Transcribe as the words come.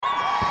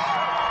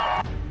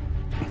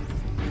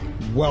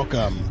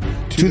Welcome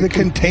to the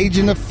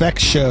Contagion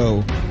Effects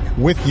Show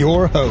with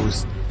your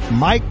hosts,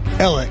 Mike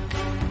Ellick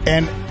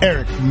and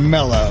Eric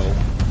Mello.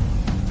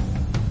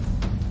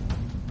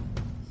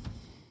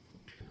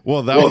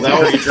 Well, that was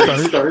a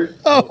great start.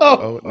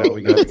 Oh, no,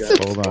 we got.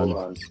 Hold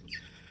on.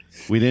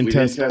 We didn't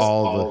test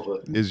all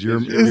of it. Is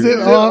it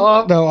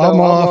off? No, I'm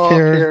off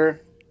here.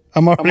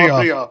 I'm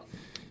already off.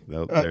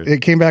 No,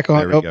 it came back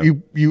on. Oh,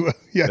 you.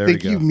 I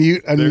think you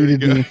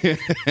unmuted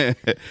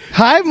me.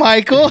 Hi,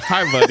 Michael.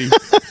 Hi, buddy.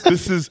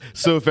 This is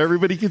so. If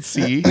everybody could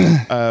see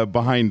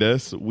behind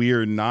us, we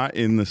are not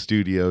in the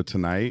studio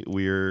tonight.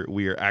 We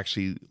are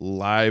actually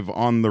live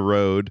on the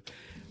road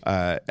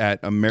at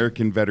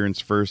American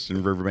Veterans First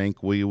in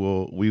Riverbank. We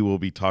will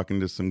be talking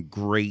to some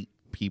great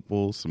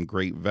people, some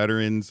great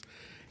veterans,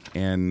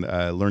 and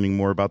learning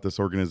more about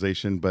this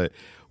organization. But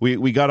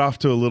we got off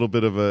to a little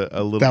bit of a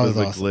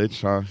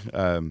glitch,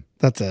 huh?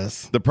 That's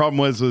us. The problem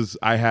was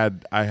I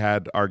had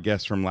our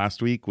guest from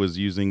last week was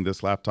using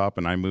this laptop,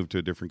 and I moved to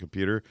a different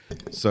computer,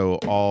 so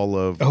all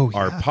of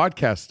our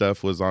podcast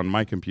stuff was on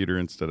my computer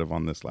instead of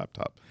on this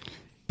laptop.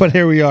 But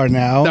here we are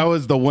now. That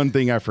was the one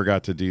thing I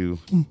forgot to do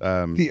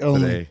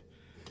today.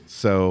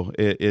 So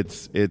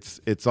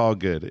it's all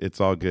good.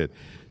 It's all good.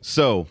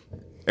 So,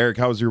 Eric,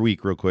 how was your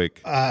week, real quick?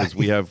 Because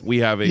we have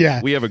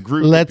a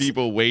group of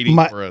people waiting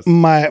for us.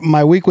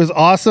 My week was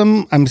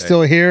awesome. I'm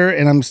still here,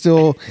 and I'm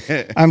still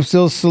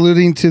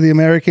saluting to the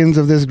Americans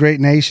of this great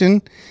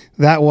nation.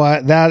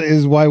 That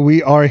is why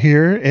we are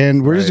here,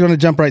 and we're just going to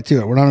jump right to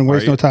it. We're not going to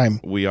waste no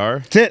time. We are?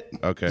 That's it.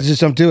 Okay, let's just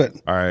jump to it.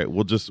 All right,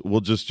 we'll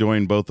just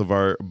join both of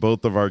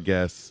our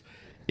guests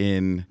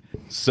in.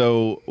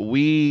 So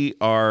we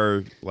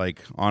are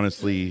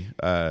honestly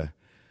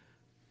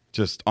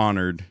just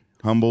honored.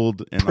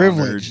 Humbled and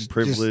privileged,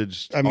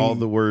 all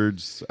the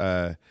words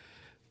that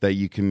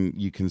you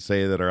can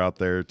say that are out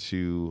there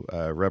to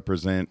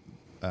represent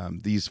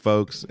these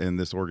folks and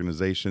this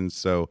organization.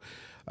 So,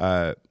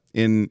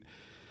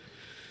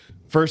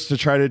 first, to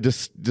try to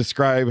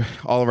describe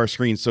all of our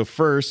screens. So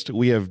first,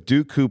 we have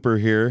Duke Cooper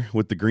here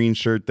with the green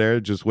shirt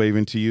there, just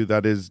waving to you.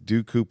 That is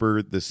Duke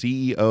Cooper, the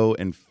CEO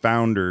and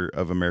founder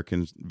of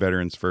American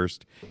Veterans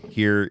First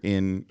here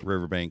in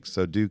Riverbank.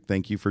 So Duke,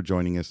 thank you for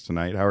joining us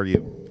tonight. How are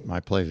you?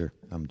 My pleasure.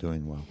 I'm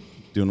doing well.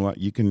 Doing what?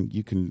 You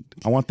can.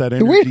 I want that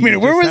energy. Wait a minute.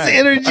 Where was the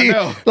energy?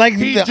 Like a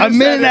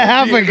minute and a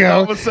half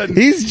ago.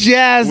 He's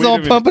jazzed, all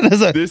pumping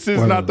us up. This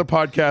is not the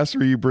podcast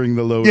where you bring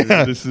the load.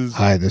 Yeah. This is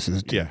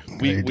Duke. Yeah,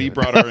 we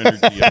brought our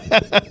energy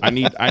up.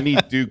 I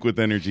need Duke with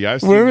energy. I've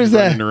seen where was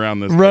that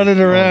running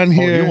around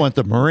here? Oh, you want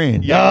the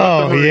Marine?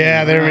 Yeah.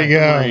 Yeah. There we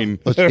go.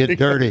 Let's get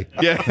dirty.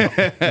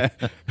 Yeah.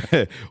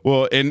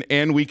 Well,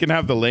 and we can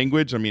have the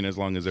language. I mean, as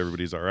long as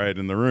everybody's all right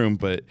in the room,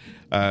 but.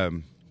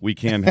 We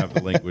can have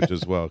the language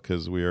as well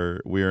because we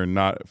are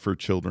not for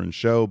children's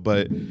show,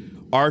 but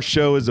our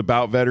show is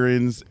about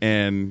veterans,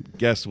 and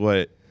guess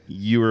what?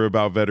 You are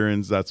about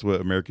veterans. That's what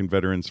American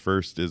Veterans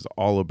First is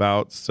all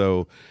about.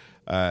 So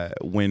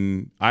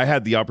when I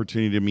had the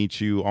opportunity to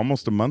meet you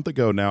almost a month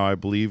ago now, I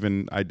believe,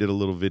 and I did a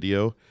little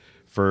video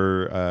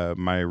for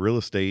my real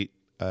estate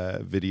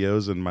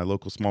videos and my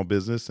local small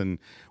business, and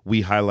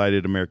we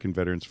highlighted American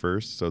Veterans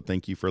First. So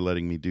thank you for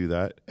letting me do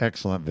that.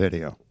 Excellent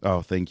video.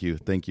 Oh, thank you.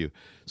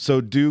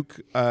 So Duke,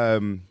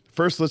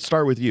 first let's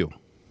start with you.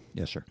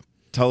 Yes, sir.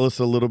 Tell us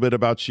a little bit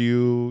about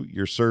you,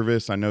 your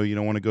service. I know you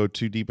don't want to go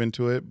too deep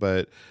into it,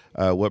 but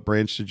what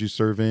branch did you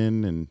serve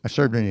in? And I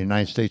served in the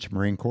United States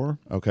Marine Corps.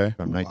 Okay.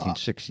 From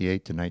 1968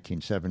 to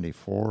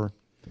 1974.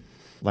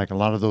 Like a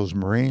lot of those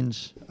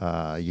Marines,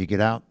 you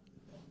get out,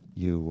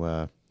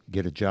 you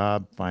get a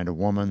job, find a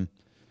woman,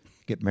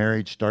 get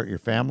married, start your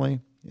family,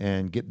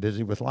 and get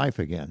busy with life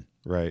again.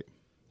 Right.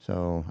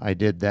 So I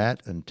did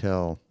that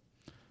until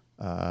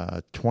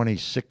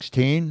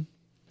 2016,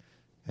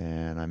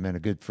 and I met a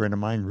good friend of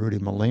mine, Rudy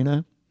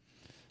Molina,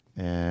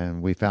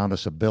 and we found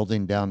us a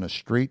building down the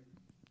street,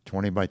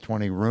 20 by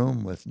 20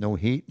 room with no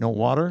heat, no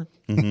water,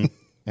 and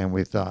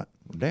we thought,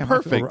 damn,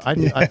 perfect.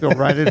 I feel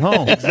right at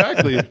home.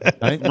 Exactly.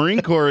 Right?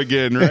 Marine Corps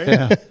again, right?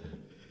 Yeah.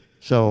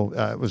 So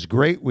it was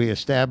great. We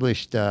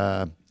established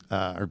our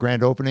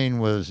grand opening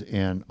was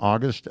in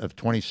August of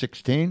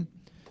 2016.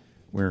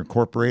 We were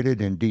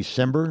incorporated in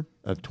December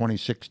of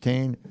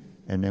 2016,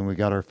 and then we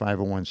got our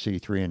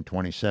 501c3 in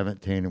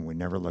 2017, and we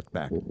never looked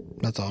back.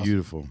 That's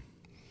awesome.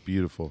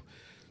 Beautiful.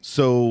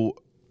 So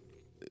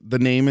the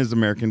name is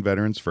American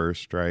Veterans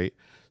First, right?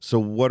 So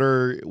what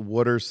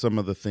are some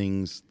of the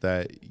things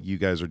that you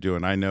guys are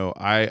doing? I know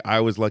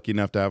I was lucky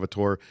enough to have a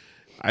tour.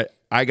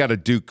 I got a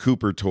Duke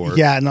Cooper tour.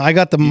 Yeah, no, I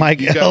got the Mike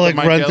Ellick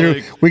run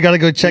through. We got to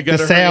go check the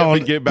sound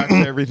and get back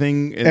to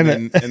everything,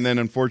 and then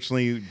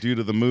unfortunately, due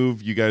to the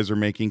move you guys are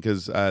making,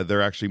 because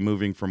they're actually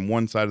moving from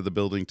one side of the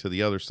building to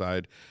the other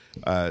side,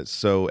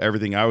 so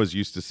everything I was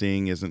used to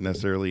seeing isn't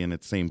necessarily in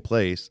its same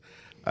place.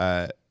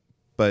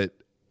 But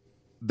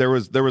there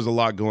was a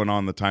lot going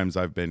on the times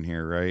I've been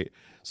here, right?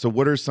 So,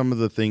 what are some of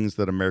the things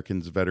that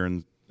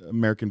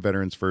American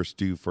Veterans First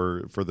do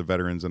for the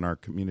veterans in our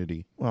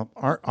community? Well,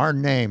 our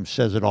name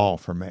says it all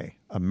for me.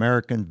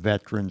 American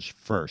Veterans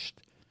First.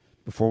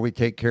 before we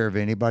take care of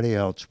anybody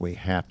else, we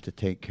have to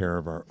take care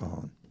of our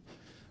own.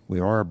 We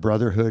are a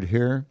brotherhood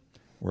here.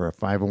 We're a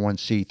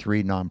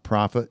 501c3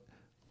 nonprofit,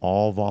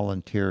 all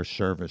volunteer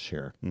service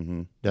here.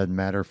 Doesn't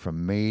matter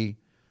from me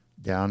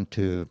down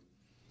to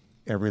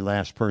every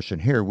last person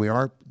here. We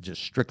are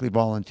just strictly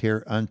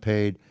volunteer,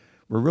 unpaid.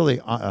 We're really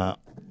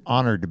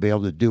honored to be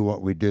able to do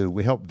what we do.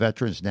 We help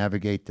veterans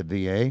navigate the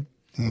VA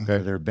for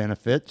their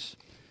benefits.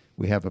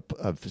 We have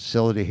a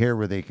facility here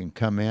where they can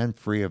come in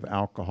free of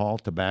alcohol,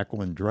 tobacco,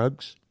 and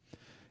drugs.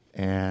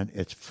 And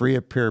it's free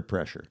of peer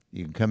pressure.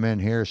 You can come in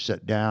here,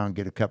 sit down,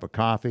 get a cup of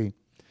coffee.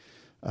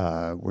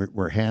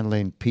 We're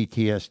handling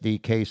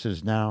PTSD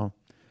cases now.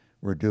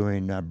 We're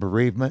doing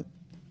bereavement.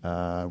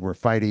 We're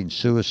fighting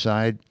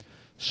suicide.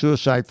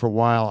 Suicide for a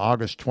while,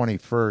 August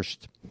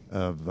 21st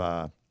of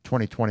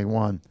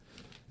 2021,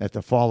 at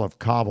the fall of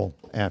Kabul,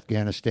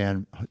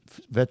 Afghanistan,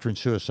 veteran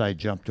suicide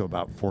jumped to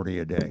about 40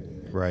 a day.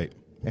 Right.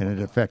 And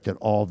it affected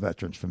all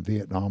veterans from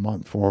Vietnam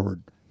on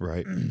forward.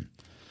 Right.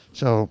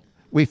 So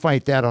we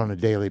fight that on a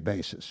daily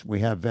basis.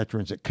 We have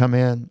veterans that come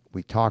in,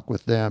 we talk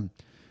with them,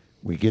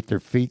 we get their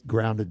feet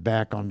grounded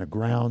back on the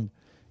ground,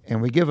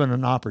 and we give them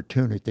an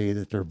opportunity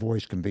that their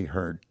voice can be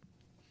heard.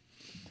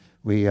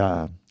 We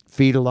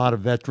feed a lot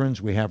of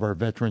veterans. We have our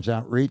veterans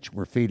outreach.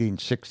 We're feeding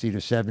 60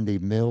 to 70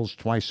 meals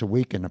twice a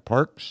week in the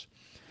parks.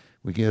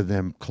 We give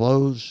them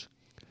clothes.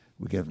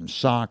 We give them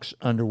socks,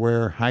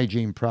 underwear,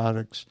 hygiene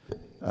products,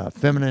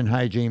 feminine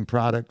hygiene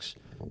products.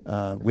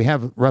 We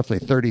have roughly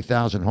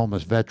 30,000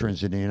 homeless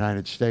veterans in the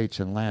United States,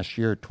 and last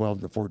year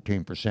 12 to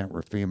 14%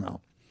 were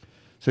female.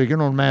 So you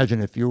can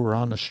imagine if you were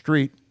on the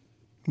street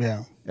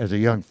as a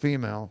young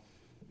female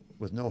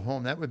with no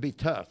home, that would be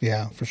tough.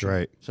 Yeah, for sure.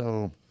 Right.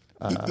 So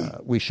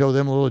we show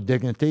them a little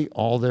dignity.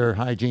 All their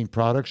hygiene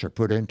products are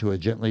put into a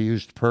gently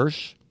used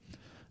purse.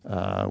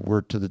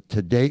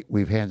 To date,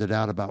 we've handed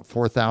out about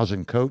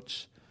 4,000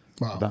 coats,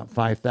 about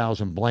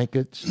 5,000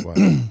 blankets. Wow.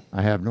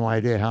 I have no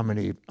idea how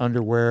many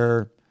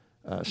underwear,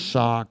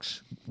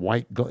 socks,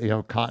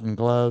 cotton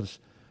gloves,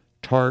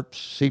 tarps,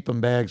 sleeping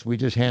bags. We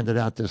just handed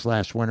out this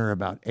last winter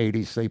about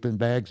 80 sleeping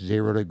bags,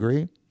 0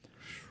 degree.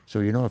 So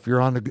if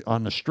you're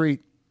on the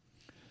street,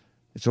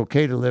 it's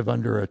okay to live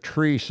under a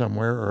tree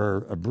somewhere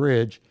or a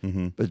bridge,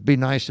 but it'd be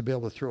nice to be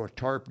able to throw a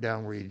tarp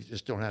down where you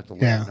just don't have to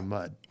lay in the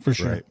mud. For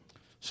sure. Right.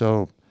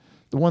 So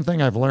the one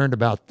thing I've learned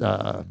about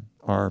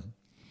our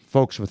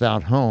folks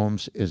without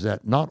homes is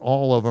that not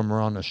all of them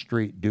are on the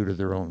street due to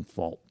their own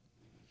fault.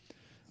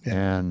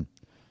 Yeah. And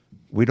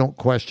we don't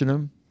question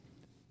them.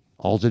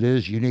 All it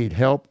is, you need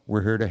help,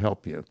 we're here to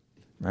help you.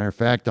 Matter of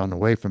fact, on the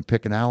way from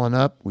picking Alan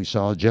up, we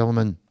saw a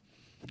gentleman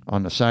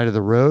on the side of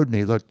the road, and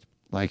he looked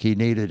like he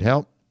needed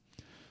help.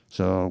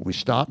 So we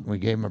stopped, and we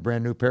gave him a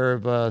brand new pair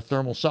of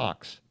thermal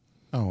socks.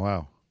 Oh,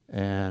 wow.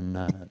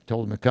 And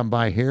told him to come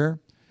by here.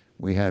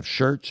 We have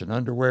shirts and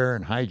underwear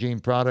and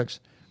hygiene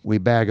products. We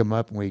bag them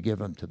up, and we give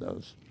them to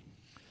those.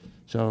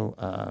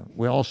 So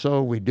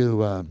we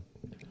do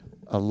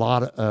a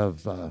lot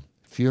of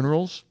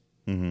funerals.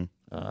 Mm-hmm.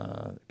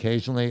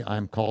 Occasionally,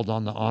 I'm called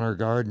on the honor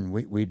guard, and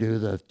we do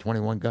the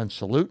 21-gun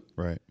salute.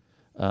 Right.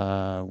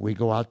 We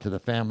go out to the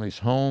family's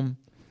home.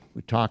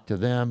 We talk to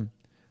them.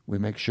 We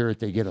make sure that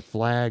they get a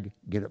flag,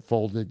 get it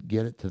folded,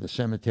 get it to the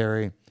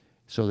cemetery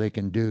so they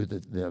can do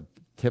the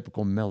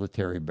typical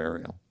military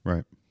burial.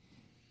 Right.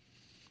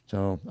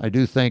 So I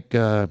do thank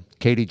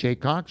Katie J.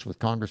 Cox with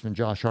Congressman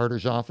Josh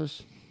Harder's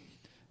office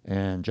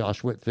and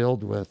Josh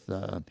Whitfield with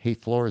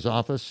Heath Flora's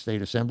office,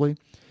 State Assembly.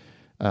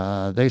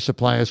 They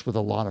supply us with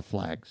a lot of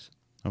flags.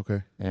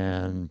 Okay.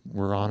 And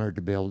we're honored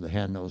to be able to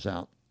hand those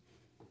out.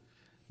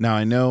 Now,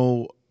 I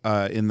know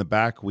in the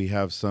back we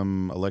have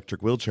some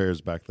electric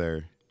wheelchairs back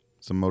there,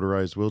 some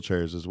motorized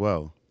wheelchairs as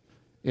well.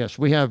 Yes,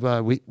 we have.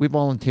 We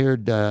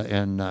volunteered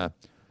and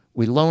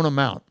we loan them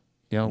out.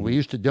 We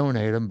used to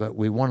donate them, but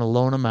we want to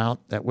loan them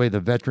out. That way the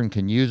veteran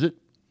can use it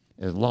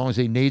as long as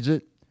he needs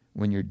it.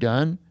 When you're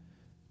done,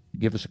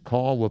 give us a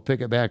call. We'll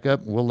pick it back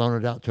up, and we'll loan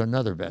it out to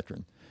another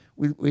veteran.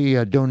 We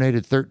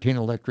donated 13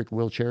 electric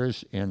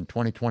wheelchairs in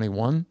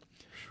 2021.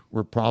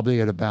 We're probably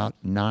at about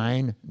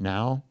 9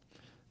 now.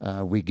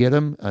 We get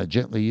them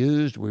gently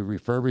used. We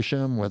refurbish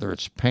them, whether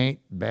it's paint,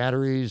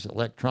 batteries,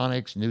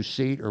 electronics, new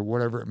seat, or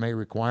whatever it may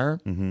require.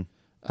 Mm-hmm.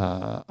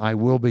 I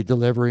will be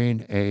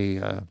delivering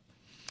a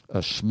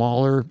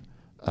smaller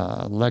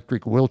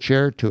electric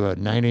wheelchair to a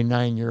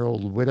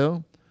 99-year-old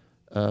widow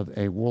of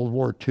a World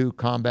War II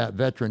combat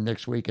veteran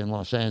next week in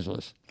Los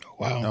Angeles.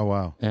 Wow. Oh,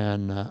 wow.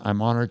 And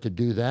I'm honored to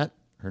do that.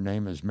 Her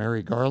name is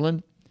Mary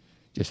Garland.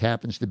 Just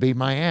happens to be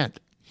my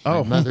aunt,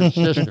 my mother's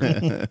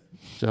sister.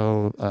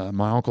 So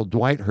my Uncle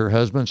Dwight, her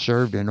husband,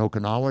 served in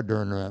Okinawa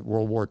during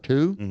World War II.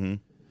 Mm-hmm.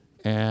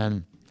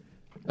 And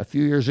a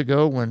few years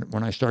ago,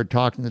 when I started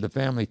talking to the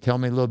family, tell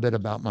me a little bit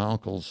about my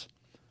uncle's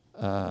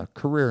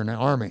career in the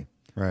Army.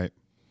 Right.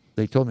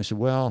 They told me, said,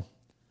 well,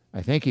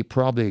 I think he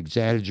probably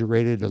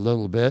exaggerated a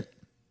little bit.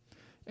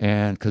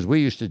 And because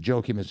we used to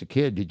joke him as a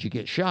kid, did you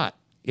get shot?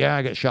 Yeah,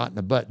 I got shot in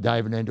the butt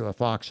diving into a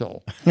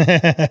foxhole.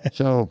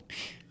 So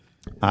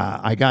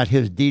I got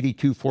his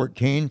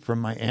DD-214 from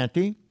my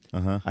auntie.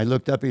 I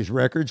looked up his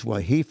records. Well,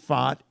 he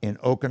fought in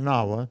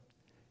Okinawa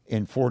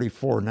in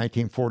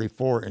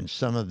 1944, in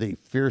some of the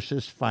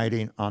fiercest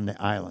fighting on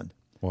the island.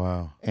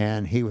 Wow.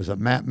 And he was a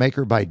map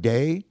maker by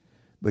day,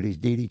 but his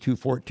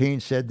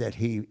DD-214 said that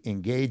he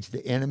engaged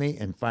the enemy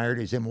and fired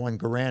his M1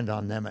 Garand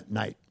on them at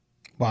night.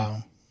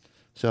 Wow.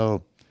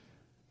 So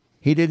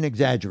he didn't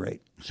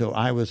exaggerate. So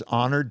I was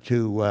honored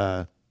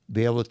to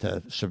be able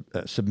to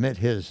submit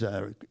his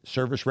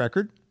service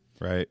record.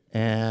 Right.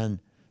 And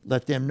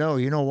let them know,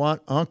 you know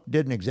what, Unc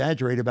didn't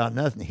exaggerate about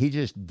nothing. He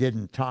just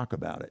didn't talk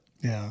about it.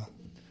 Yeah.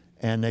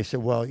 And they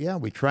said, well, yeah,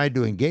 we tried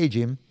to engage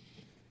him,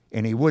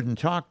 and he wouldn't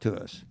talk to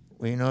us.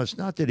 Well, you know, it's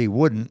not that he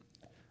wouldn't.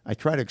 I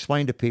try to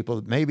explain to people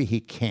that maybe he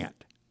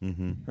can't,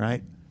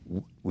 right?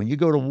 When you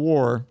go to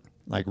war,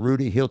 like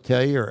Rudy, he'll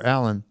tell you, or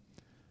Alan,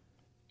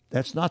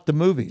 that's not the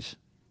movies.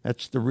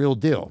 That's the real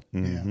deal.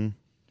 Yeah.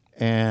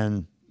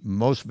 And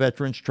most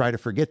veterans try to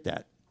forget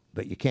that,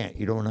 but you can't.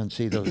 You don't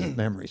unsee those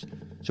memories.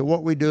 So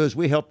what we do is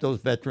we help those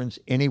veterans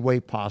any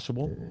way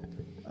possible,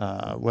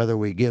 whether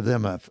we give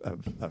them a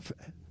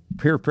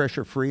peer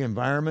pressure-free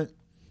environment.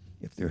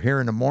 If they're here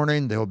in the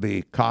morning, there'll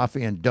be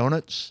coffee and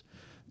donuts.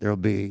 There'll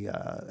be,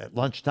 at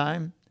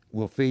lunchtime,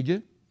 we'll feed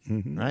you,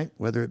 right?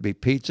 Whether it be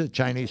pizza,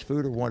 Chinese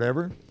food, or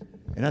whatever.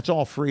 And that's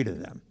all free to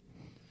them.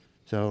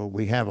 So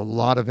we have a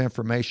lot of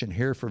information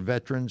here for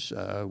veterans.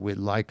 We'd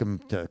like them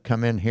to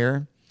come in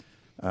here.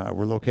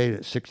 We're located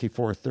at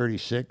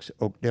 6436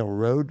 Oakdale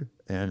Road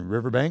in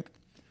Riverbank.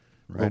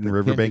 Right in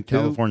Riverbank,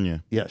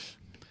 California. Yes.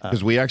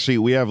 Because we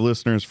have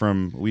listeners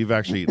from, we've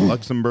actually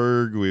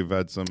Luxembourg, we've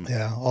had some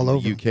all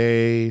over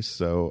UK,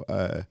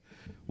 so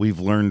we've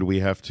learned we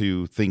have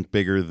to think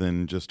bigger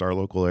than just our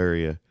local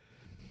area.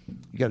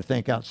 You got to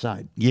think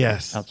outside.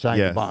 Yes. Outside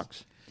the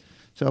box.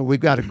 So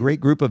we've got a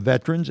great group of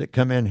veterans that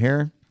come in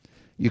here.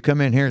 You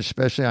come in here,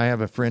 especially I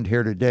have a friend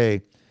here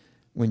today.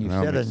 When you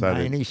set a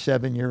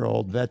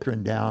 97-year-old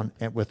veteran down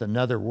and with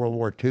another World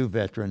War II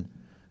veteran,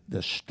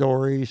 the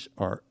stories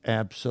are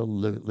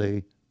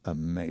absolutely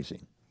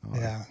amazing.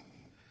 Yeah.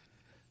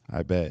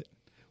 I bet.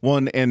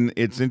 Well, and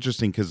it's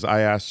interesting because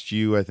I asked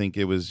you, I think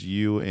it was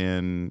you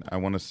and I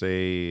want to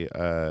say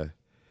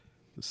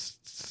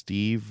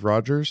Steve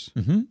Rogers,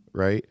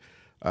 right?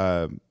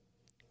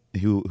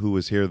 Who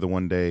was here the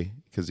one day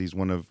because he's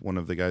one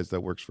of the guys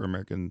that works for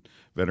American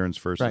Veterans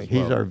First. Right, as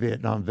well. He's our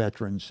Vietnam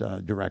Veterans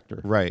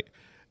director. Right,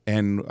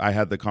 and I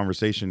had the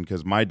conversation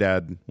because my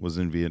dad was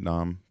in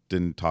Vietnam,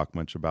 didn't talk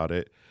much about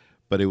it,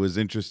 but it was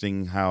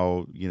interesting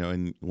how, you know,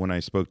 and when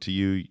I spoke to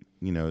you,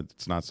 you know,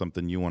 it's not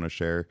something you want to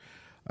share,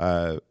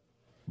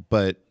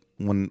 but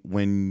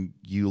when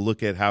you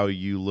look at how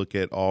you look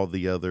at all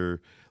the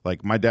other,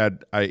 like my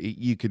dad,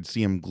 you could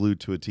see him glued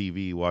to a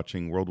TV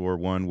watching World War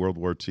I, World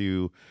War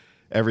II,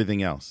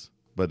 everything else,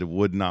 but it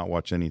would not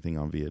watch anything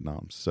on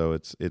Vietnam. So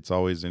it's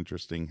always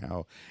interesting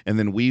how, and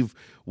then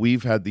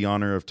we've had the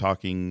honor of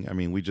talking. I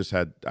mean, we just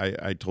had,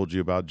 I told you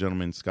about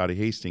gentleman Scotty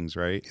Hastings,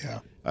 right?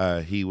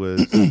 Yeah. He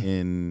was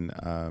in,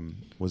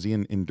 was he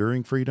in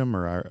Enduring Freedom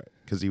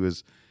because he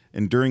was,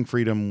 Enduring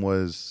Freedom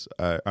was,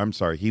 I'm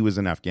sorry, he was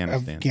in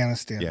Afghanistan.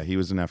 Yeah, he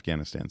was in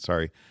Afghanistan,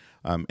 sorry.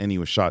 And he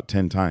was shot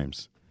 10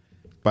 times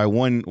by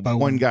one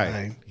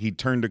guy. He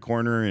turned a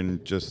corner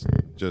and just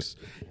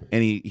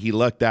and he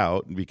lucked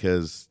out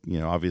because, you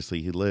know, obviously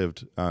he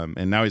lived.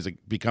 And now he's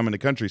becoming a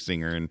country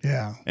singer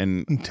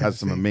and has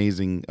some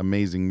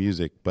amazing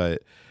music.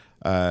 But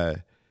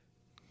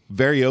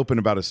very open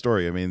about his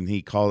story. I mean,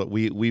 he called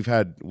it. We've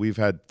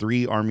had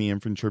 3 Army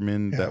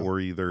infantrymen that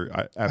were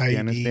either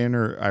Afghanistan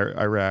or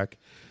Iraq,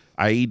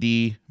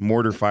 IED,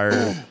 mortar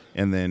fire,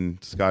 and then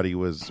Scotty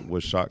was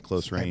shot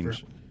close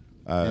range.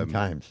 10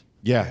 times.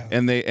 Yeah,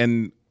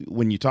 and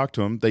when you talk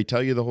to them, they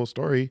tell you the whole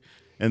story,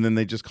 and then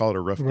they just call it a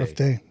rough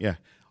day. Yeah,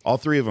 all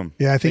 3 of them.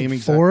 Yeah, I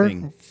think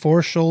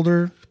four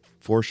shoulder,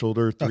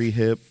 3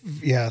 hip.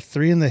 Yeah,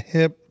 3 in the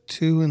hip,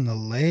 2 in the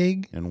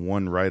leg, and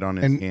 1 right on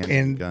his hand.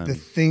 And gun. The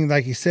thing,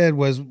 like he said,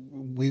 was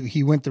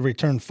he went to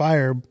return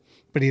fire,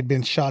 but he had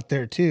been shot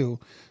there too,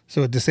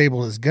 so it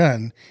disabled his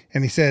gun.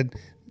 And he said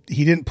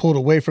he didn't pull it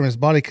away from his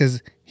body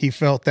because he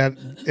felt that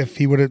if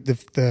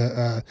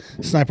the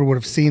sniper would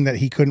have seen that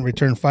he couldn't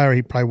return fire,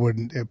 he probably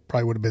wouldn't. It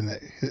probably would have been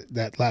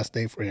that last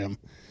day for him.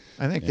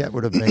 I think that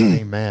would have made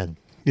me mad.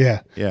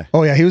 Yeah. Yeah.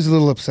 Oh yeah, he was a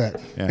little upset,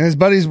 and his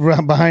buddies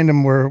behind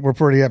him were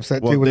pretty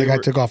upset too when the guy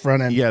took off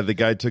running. Yeah, the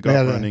guy took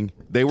off running.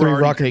 They were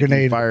already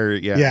taking fire.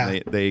 Yeah.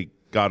 They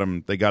got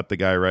him. They got the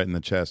guy right in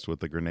the chest with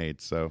the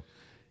grenade. So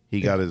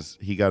he got his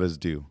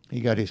due.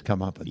 He got his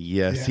comeuppance.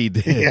 Yes, he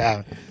did.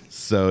 Yeah.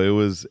 So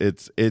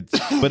it's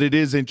but it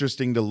is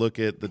interesting to look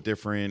at the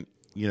different,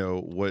 you know,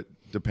 what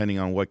depending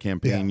on what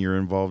campaign you're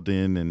involved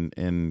in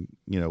and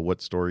you know what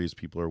stories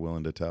people are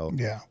willing to tell.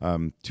 Yeah.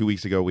 2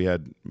 weeks ago we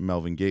had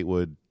Melvin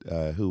Gatewood,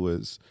 who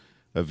was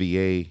a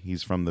VA.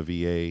 He's from the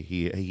VA.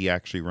 He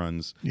actually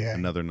runs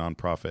another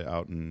nonprofit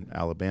out in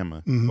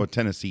Alabama or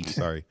Tennessee.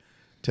 Sorry,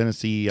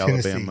 Tennessee,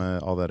 Alabama,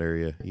 all that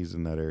area. He's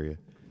in that area.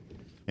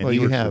 And well, he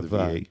you works have for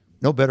the VA.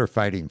 No better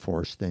fighting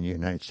force than the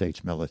United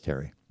States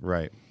military.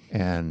 Right.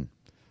 And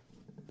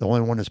The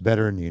only one that's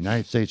better in the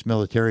United States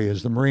military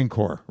is the Marine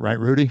Corps, right,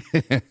 Rudy?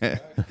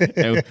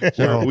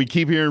 And we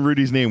keep hearing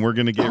Rudy's name. We're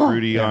going to get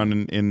Rudy on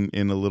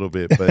in a little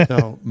bit, but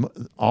So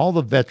all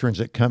the veterans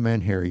that come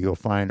in here, you'll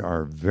find,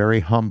 are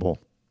very humble.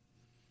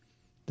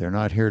 They're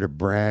not here to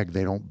brag.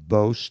 They don't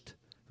boast,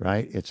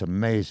 right? It's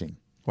amazing.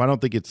 well, I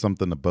don't think it's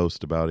something to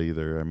boast about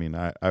either. I mean,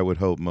 I would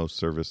hope most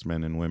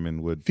servicemen and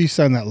women would. If you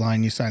sign that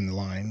line, you sign the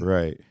line.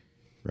 Right.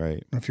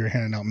 If you're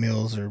handing out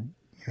meals or,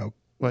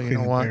 Well, you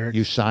cleaning know what? barracks.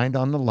 You signed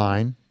on the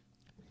line.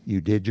 You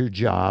did your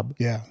job,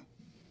 Yeah.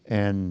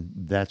 and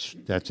that's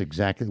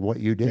exactly what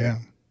you did. Yeah.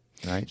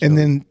 Right. And So-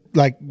 then,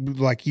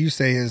 like you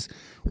say, is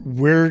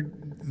we're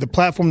the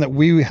platform that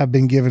we have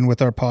been given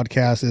with our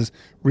podcast is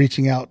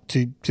reaching out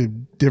to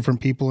different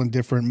people in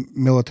different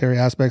military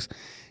aspects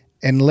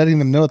and letting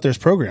them know that there's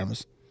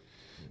programs.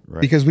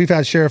 Right. Because we've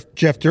had Sheriff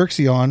Jeff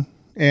Dirksey on,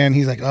 and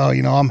he's like, "Oh,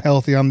 I'm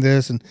healthy, I'm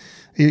this," and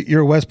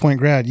you're a West Point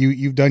grad.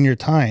 You've done your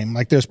time.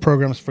 Like there's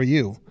programs for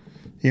you,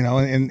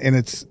 and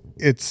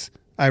it's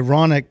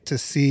ironic to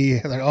see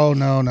like, oh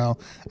no,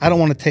 I don't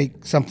want to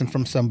take something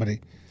from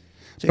somebody.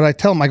 But I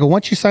tell them, I go,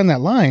 once you sign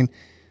that line,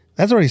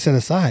 that's already set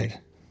aside.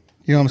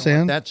 You know what I'm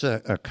saying? That's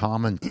a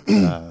common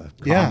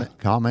Yeah.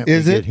 comment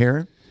Is we it? get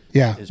here.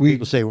 Yeah. Is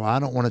people say, well, I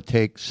don't want to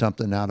take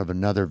something out of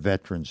another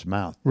veteran's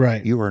mouth.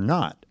 Right. You are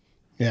not.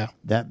 Yeah.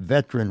 That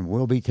veteran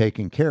will be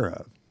taken care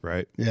of.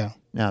 Right. Yeah.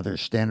 Now,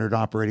 there's standard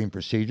operating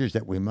procedures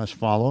that we must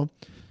follow.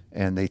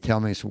 And they tell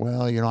me,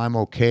 well, I'm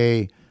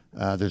okay.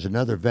 There's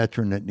another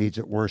veteran that needs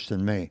it worse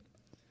than me.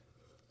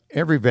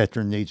 Every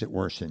veteran needs it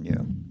worse than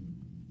you.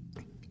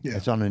 Yeah.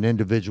 It's on an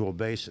individual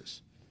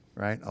basis,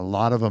 right? A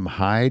lot of them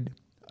hide.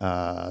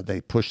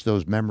 They push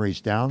those memories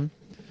down.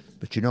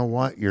 But you know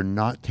what? You're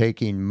not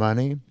taking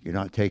money. You're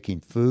not taking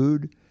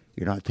food.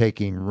 You're not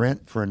taking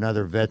rent for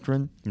another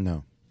veteran.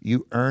 No.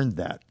 You earned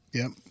that.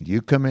 Yep.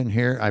 You come in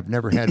here. I've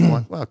never had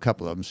one. Well, a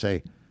couple of them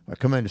say, I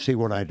come in to see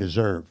what I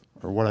deserve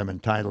or what I'm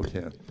entitled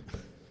to.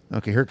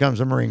 Okay, here comes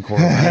the Marine Corps.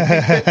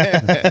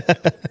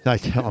 Right? I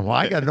tell them, well,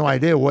 I got no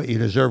idea what you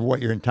deserve,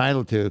 what you're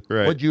entitled to.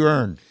 Right. What'd you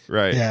earn?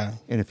 Right. Yeah.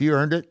 And if you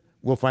earned it,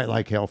 we'll fight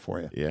like hell for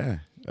you. Yeah.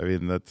 I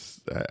mean,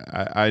 that's,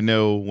 I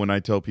know when I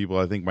tell people,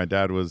 I think my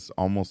dad was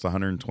almost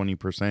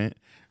 120%.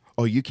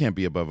 Oh, you can't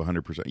be above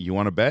 100%. You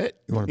want to bet?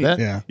 You want to bet?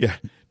 Yeah. Yeah.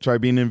 Try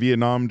being in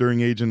Vietnam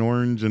during Agent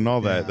Orange and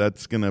all that.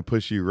 That's going to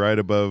push you right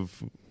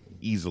above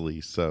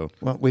easily. So,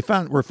 Well,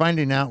 we're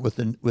finding out with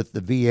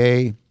the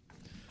VA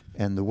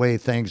and the way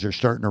things are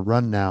starting to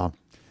run now,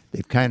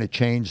 they've kind of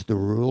changed the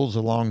rules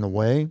along the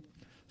way.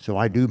 So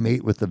I do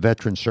meet with the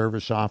Veteran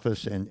Service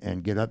Office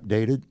and get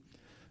updated.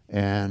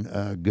 And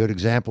a good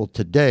example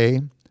today,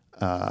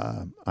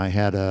 I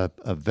had a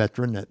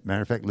veteran that,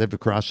 matter of fact, lived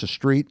across the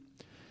street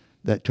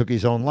that took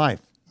his own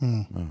life.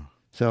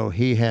 So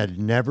he had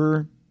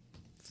never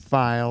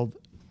filed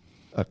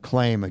a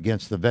claim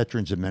against the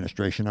Veterans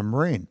Administration, a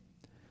Marine.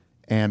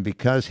 And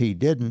because he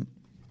didn't,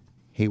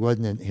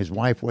 his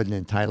wife wasn't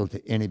entitled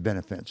to any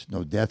benefits,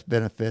 no death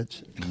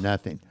benefits,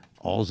 nothing.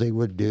 All they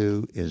would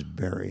do is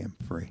bury him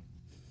free.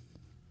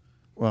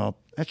 Well,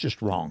 that's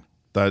just wrong.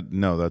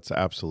 that's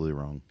absolutely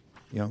wrong.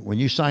 When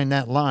you sign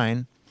that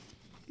line,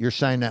 you're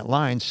signing that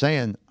line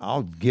saying,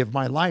 I'll give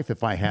my life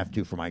if I have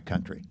to for my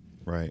country.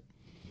 Right.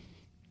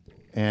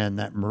 And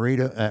that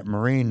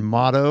Marine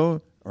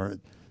motto, or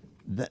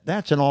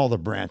that's in all the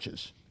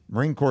branches.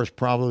 Marine Corps is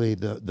probably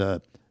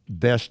the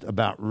best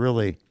about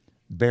really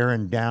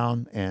bearing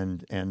down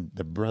and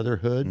the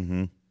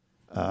brotherhood.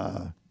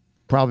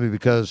 Probably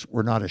because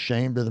we're not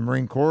ashamed of the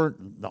Marine Corps,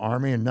 the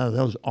Army, and none of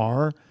those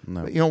are.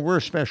 No. But, we're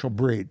a special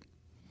breed.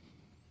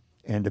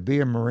 And to be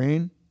a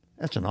Marine,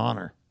 that's an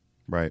honor.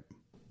 Right.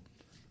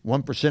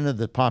 1% of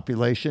the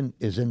population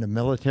is in the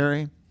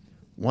military.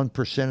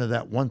 1% of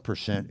that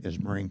 1% is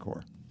Marine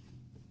Corps.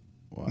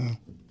 Wow.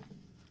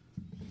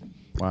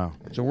 Wow.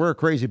 So we're a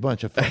crazy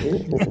bunch of folks.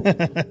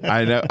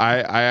 I know. I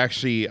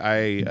actually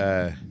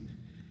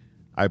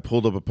I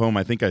pulled up a poem.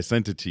 I think I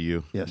sent it to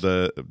you. Yes.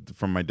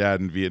 From my dad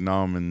in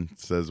Vietnam, and it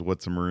says,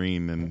 "What's a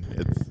Marine?" And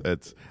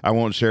it's. I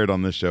won't share it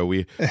on this show.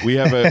 We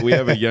have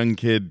a young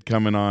kid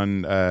coming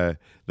on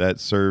that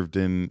served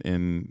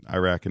in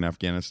Iraq and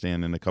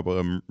Afghanistan, and a couple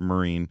of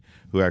Marine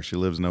who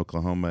actually lives in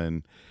Oklahoma,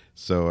 and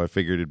so I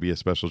figured it'd be a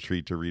special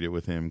treat to read it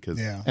with him because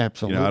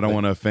Absolutely. I don't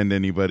want to offend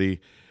anybody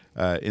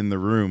in the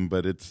room,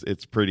 but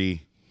it's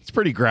pretty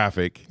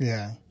graphic.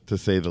 Yeah. To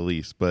say the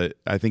least, but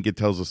I think it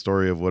tells a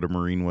story of what a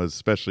Marine was,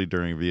 especially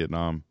during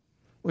Vietnam.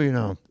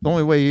 Well, the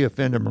only way you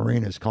offend a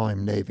Marine is call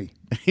him Navy.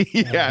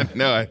 Yeah,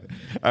 no,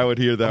 I would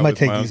hear that. I'm gonna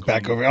take these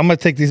back over. I'm gonna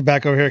take these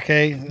back over here,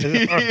 Kay. I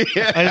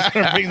just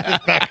want to bring this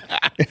back.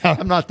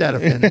 I'm not that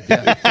offended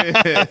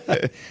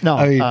yet.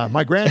 No,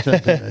 my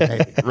grandson's in the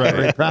Navy. Right. I'm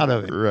very proud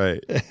of it.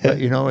 Right.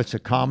 But, it's a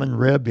common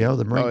rib.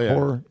 The Marine Oh, yeah.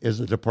 Corps is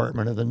the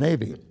Department of the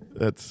Navy.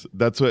 That's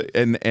what,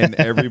 and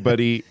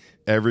everybody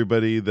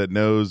that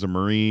knows a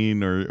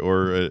Marine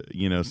or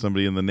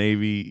somebody in the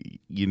Navy,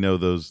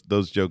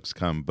 those jokes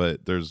come,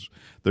 but there's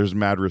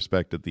mad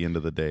respect at the end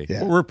of the day.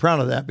 Yeah. Well, we're proud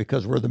of that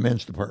because we're the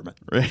men's department.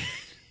 Right.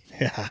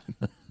 Yeah.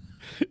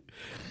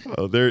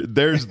 Oh,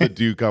 there's the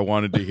Duke I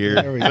wanted to hear.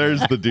 There we go.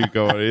 There's the Duke.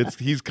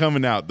 He's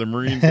coming out. The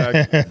Marines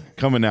act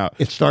coming out.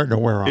 It's starting to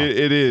wear off.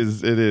 It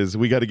is. It is.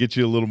 We got to get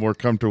you a little more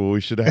comfortable.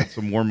 We should have had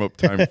some warm up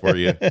time for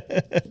you.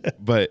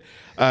 But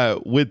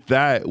with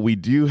that, we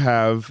do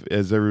have,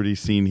 as everybody's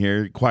seen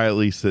here,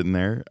 quietly sitting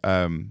there,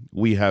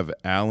 we have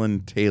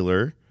Alan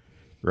Taylor,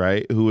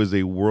 right, who is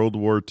a World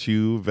War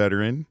II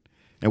veteran.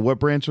 And what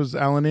branch was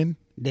Alan in?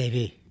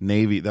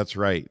 Navy. That's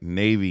right.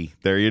 Navy.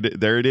 There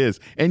it is.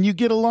 And you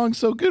get along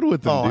so good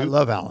with him. Oh, dude. I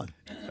love Alan.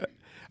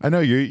 I know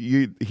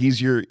you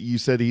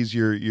said he's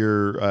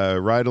your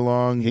ride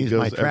along. He's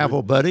my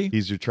travel buddy.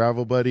 He's your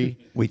travel buddy.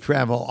 We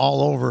travel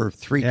all over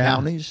 3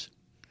 counties,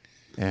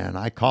 and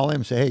I call him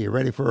and say, "Hey, you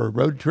ready for a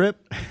road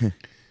trip?"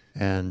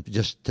 And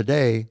just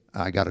today,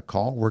 I got a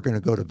call. We're going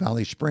to go to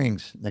Valley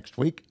Springs next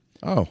week.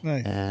 Oh,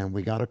 Nice. And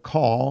we got a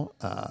call.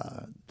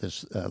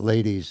 This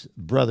lady's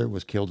brother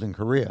was killed in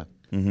Korea.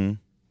 Mm-hmm.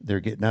 They're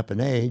getting up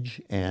in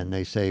age, and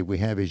they say, we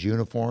have his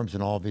uniforms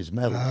and all of his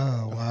medals.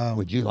 Oh, wow.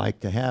 Would you like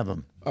to have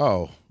them?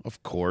 oh,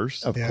 of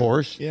course. Of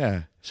course.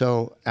 Yeah.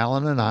 So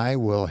Alan and I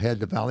will head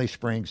to Valley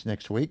Springs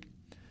next week.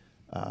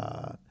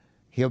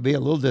 He'll be a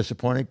little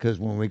disappointed because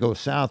when we go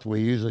south, we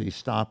usually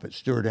stop at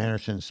Stuart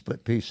Anderson's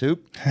split pea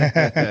soup.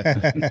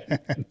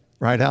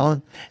 Right,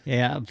 Alan?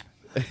 Yeah.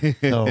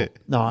 So,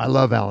 no, I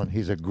love Alan.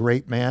 He's a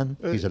great man.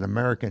 He's an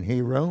American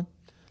hero.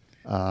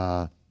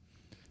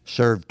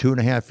 Served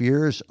 2.5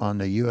 years on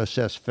the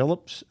USS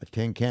Phillips, a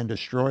tin can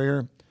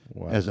destroyer,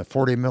 as a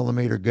 40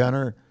 millimeter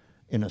gunner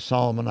in the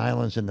Solomon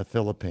Islands in the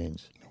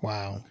Philippines.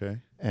 Wow. Okay.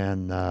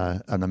 And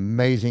an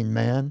amazing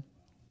man.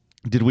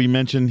 Did we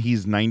mention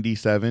he's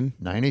 97?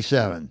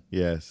 97.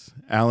 Yes,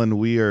 Alan.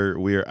 We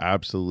are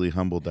absolutely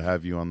humbled to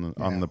have you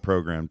on the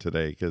program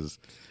today because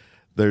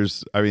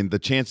the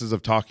chances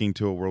of talking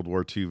to a World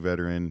War II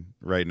veteran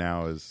right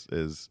now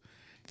is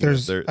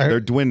they're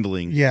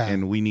dwindling. Yeah.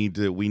 And we need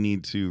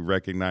to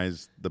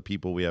recognize the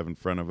people we have in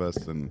front of us,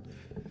 and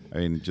I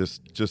mean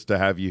just to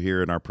have you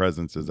here in our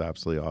presence is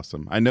absolutely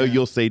awesome. I know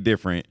you'll say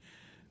different,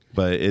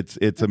 but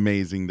it's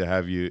amazing to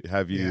have you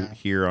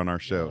here on our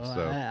show. Well,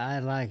 So I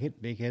like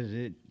it because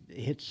it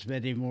hits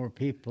many more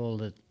people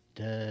that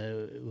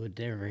would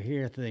never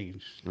hear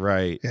things.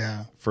 right,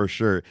 Yeah. for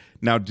sure.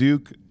 Now,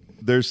 Duke,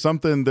 there's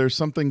something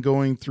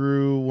going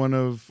through one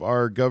of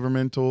our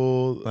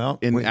governmental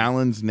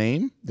Alan's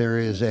name. There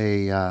is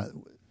there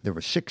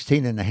were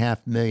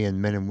 16.5 million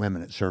men and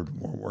women that served in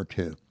World War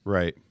II.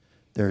 Right.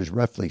 There's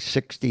roughly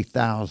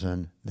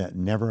 60,000 that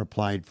never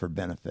applied for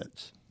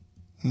benefits.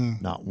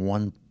 Not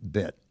one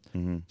bit.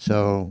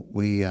 So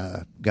we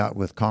got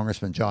with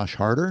Congressman Josh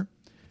Harder,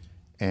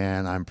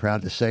 and I'm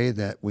proud to say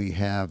that we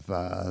have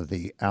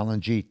the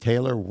Alan G.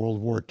 Taylor World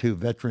War II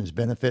Veterans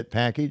Benefit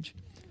Package.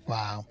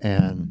 Wow.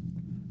 And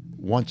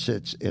once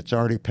it's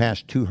already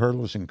passed 2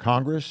 hurdles in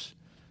Congress,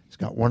 it's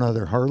got one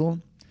other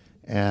hurdle.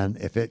 And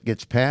if it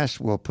gets passed,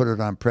 we'll put it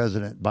on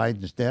President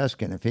Biden's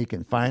desk, and if he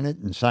can find it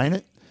and sign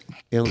it,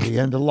 it'll be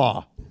into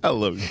law. I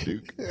love you,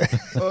 Duke.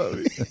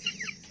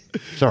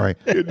 Sorry.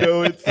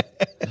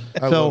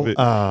 I love it.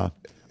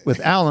 With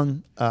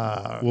Alan,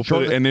 We'll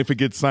put it, and if it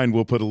gets signed,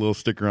 we'll put a little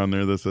sticker on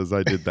there that says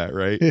 "I did that."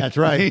 Right? That's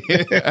right.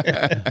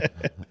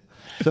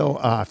 So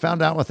I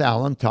found out with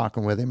Alan,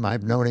 talking with him.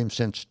 I've known him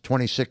since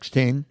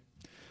 2016.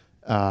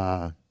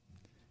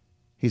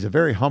 He's a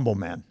very humble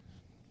man,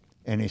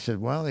 and he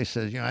said,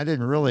 I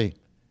didn't really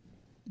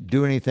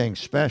do anything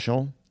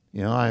special.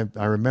 I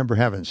remember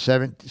having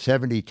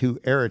 72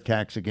 air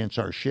attacks against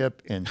our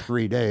ship in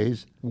 3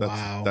 days.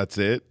 Wow. That's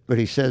it. But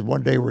he said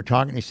one day we're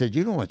talking. He said,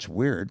 "You know what's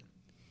weird?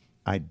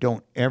 I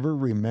don't ever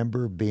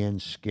remember being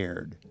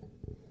scared."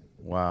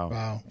 Wow.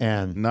 Wow.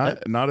 And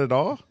Not at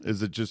all.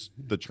 Is it just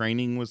the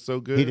training was so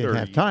good? he didn't or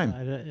have time.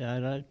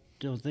 I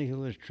don't think it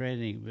was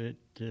training, but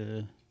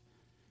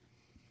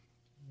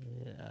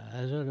I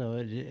don't know.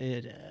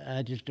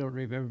 I just don't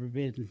remember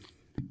being.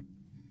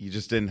 You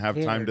just didn't have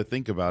time to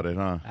think about it,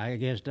 huh? I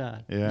guess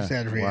not. Yeah. Just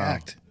had to Wow.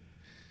 react.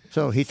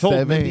 So he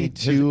told me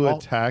 72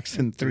 attacks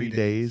in 3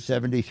 days.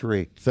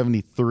 73.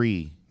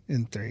 73.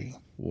 In 3.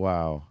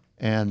 Wow.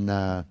 And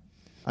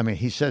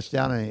he sits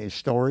down in his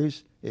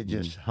stories. It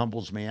just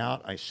humbles me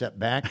out. I sit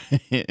back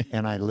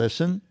and I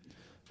listen.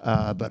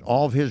 But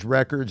all of his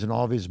records and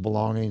all of his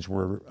belongings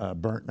were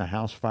burnt in a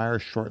house fire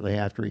shortly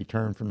after he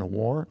returned from the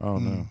war. Oh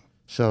no.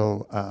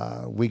 So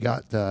we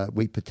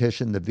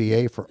petitioned the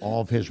VA for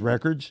all of his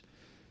records.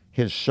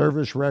 His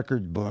service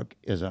record book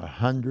is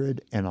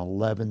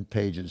 111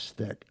 pages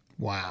thick.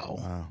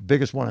 Wow.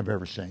 Biggest one I've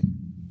ever seen.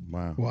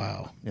 Wow.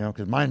 Wow.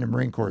 Because mine in the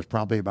Marine Corps is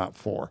probably about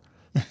 4.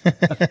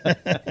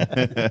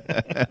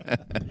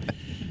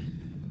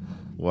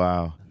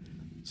 Wow.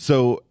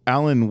 So,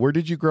 Alan, where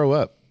did you grow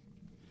up?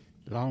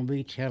 Long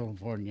Beach,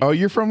 California. Oh,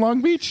 you're from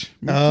Long Beach?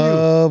 Me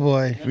Oh,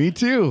 boy. too. Me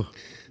too.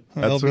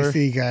 That's where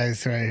LBC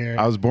guys right here.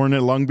 I was born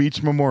at Long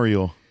Beach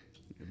Memorial.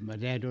 My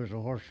dad was a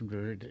horse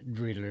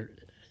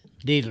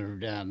dealer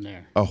down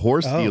there, A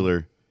horse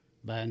dealer.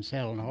 buying and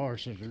selling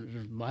horses.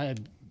 My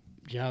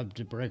job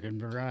to Brecon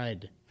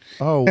Ride.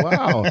 Oh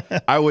wow!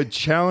 I would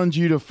challenge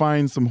you to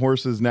find some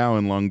horses now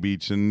in Long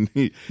Beach, and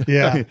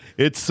Yeah.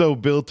 it's so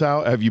built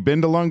out. Have you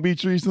been to Long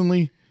Beach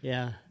recently?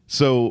 Yeah.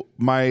 So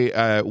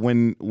my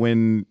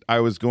when I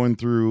was going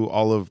through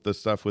all of the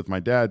stuff with my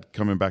dad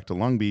coming back to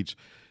Long Beach,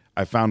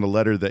 I found a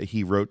letter that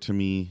he wrote to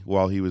me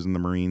while he was in the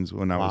Marines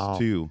when I Wow. was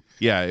 2.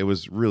 Yeah, it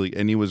was really,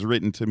 and it was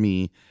written to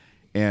me,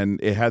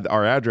 and it had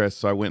our address.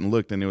 So I went and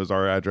looked, and it was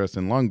our address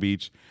in Long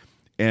Beach,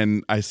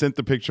 and I sent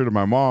the picture to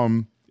my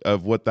mom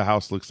of what the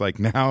house looks like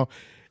now,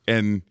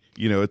 and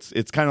you know it's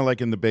kind of like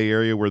in the Bay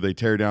Area where they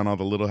tear down all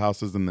the little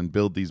houses and then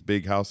build these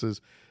big houses.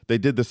 They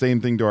did the same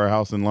thing to our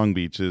house in Long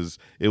Beach.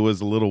 It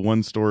was a little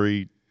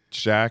 1-story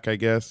shack, I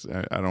guess.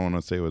 I don't want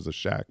to say it was a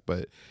shack,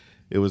 but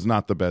it was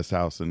not the best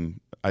house.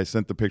 And I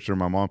sent the picture to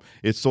my mom.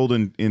 It sold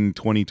in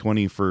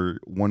 2020 for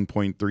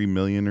 1.3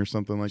 million or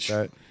something like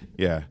that.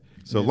 Yeah.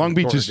 So Long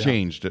Beach has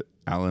changed,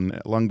 Alan.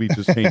 Long Beach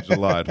has changed a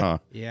lot, huh?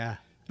 Yeah.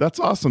 That's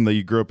awesome that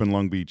you grew up in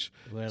Long Beach.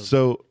 Well,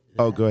 So,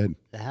 go ahead.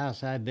 The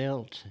house I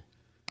built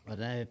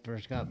when I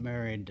first got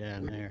married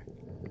down there,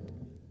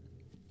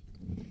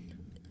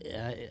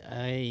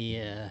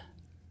 I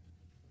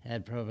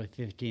had probably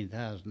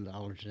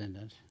 $15,000 in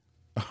it,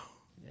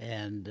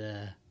 and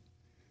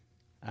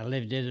I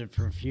lived in it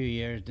for a few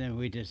years. Then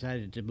we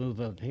decided to move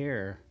up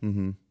here,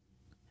 and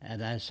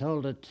I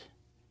sold it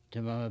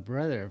to my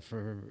brother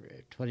for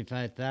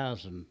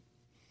 $25,000.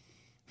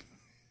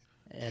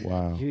 And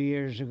Wow. a few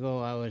years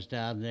ago, I was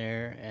down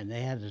there, and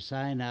they had a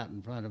sign out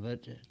in front of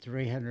it,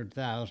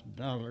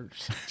 $300,000.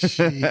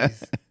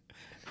 Jeez.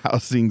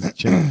 Housing's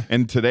changed,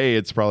 and today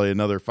it's probably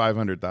another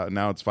 500,000.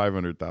 Now it's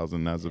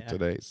 500,000 as of Yeah.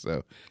 today.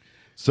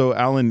 So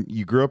Alan,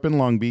 you grew up in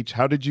Long Beach.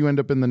 How did you end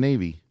up in the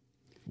Navy?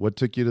 What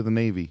took you to the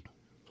Navy?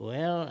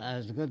 Well, I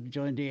was going to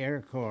join the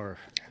Air Corps,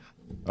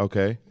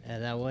 Okay.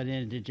 and I went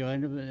in to join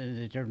them, and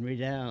they turned me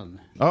down.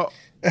 Oh,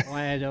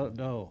 Why, I don't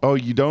know. oh,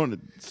 you don't.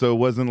 So it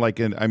wasn't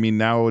like I mean,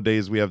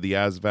 nowadays we have the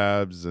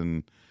ASVABs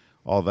and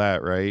all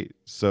that, right?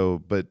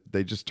 So, but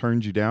they just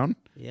turned you down.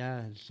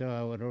 Yeah, so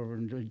I went over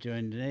and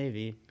joined the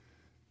Navy,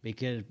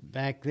 because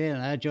back then,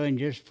 I joined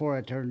just before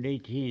I turned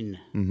 18.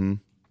 Mm-hmm.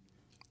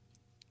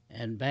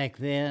 And back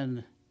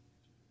then,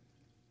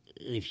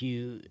 if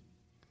you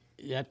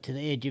got to the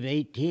age of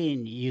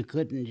 18, you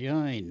couldn't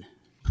join.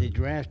 They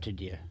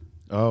drafted you.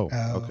 Oh,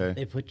 Oh. okay.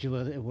 They put you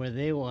where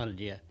they wanted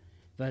you.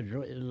 If I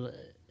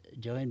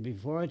joined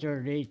before I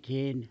turned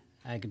 18,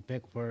 I could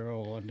pick where I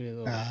wanted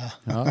to go.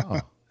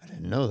 Oh, I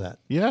didn't know that.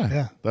 yeah.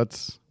 Yeah.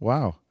 That's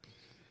wow.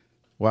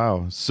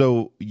 Wow.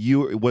 So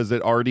was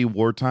it already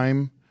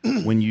wartime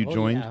when you Oh,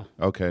 joined? yeah.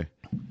 Okay.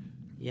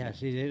 Yeah,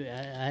 see,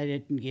 I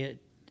didn't get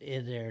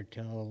in there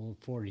till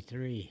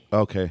 43.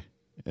 Okay.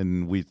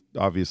 And we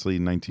obviously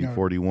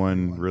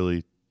 1941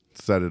 really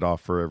set it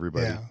off for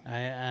everybody.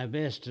 Yeah. I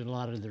missed a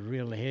lot of the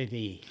real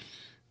heavy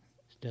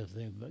stuff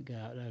they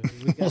got. I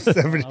mean, we got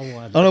 70, I I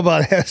wanted. don't know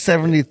about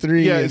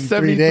 73 Yeah, in 3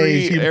 73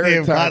 days. You air may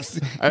have attacks.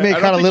 caught, I- you may I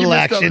caught a don't think you little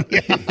missed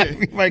action. out. Yeah,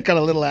 you might caught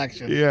a little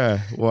action.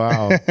 Yeah.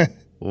 Wow.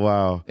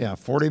 Wow. Yeah,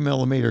 40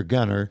 millimeter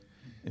gunner,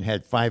 and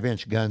had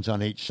 5-inch guns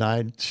on each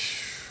side.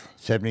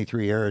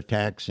 73 air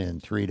attacks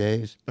in 3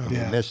 days.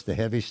 Yeah. You missed the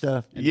heavy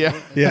stuff.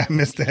 Yeah. Yeah, I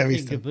missed the heavy You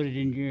can stuff. put it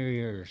in your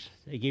ears.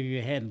 They give you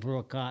a handful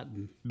of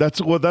cotton. That's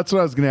what I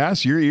was going to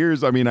ask. Your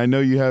ears. I mean, I know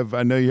you have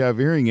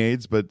hearing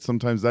aids, but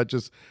sometimes that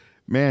just,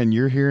 man,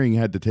 your hearing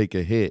had to take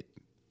a hit.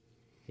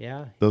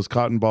 Yeah, Those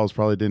cotton balls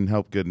probably didn't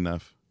help good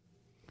enough.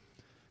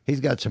 He's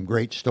got some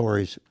great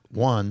stories.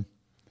 One,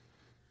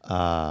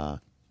 the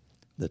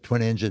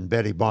twin-engine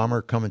Betty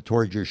bomber coming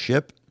towards your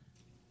ship,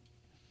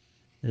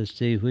 let's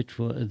see which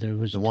one. There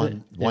was The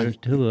one- there was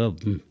two of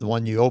them. the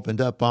one you opened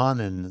up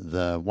on, and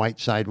the white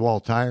sidewall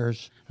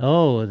tires.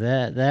 Oh,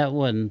 that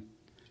one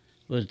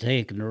was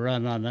taking a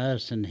run on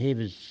us, and he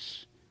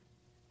was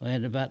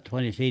went about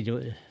 20 feet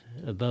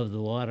above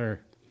the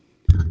water,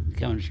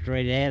 coming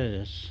straight at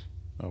us.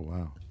 Oh,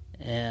 wow.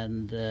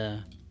 And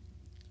it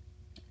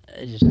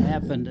just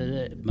happened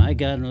that my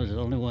gun was the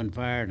only one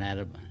firing at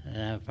him.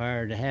 And I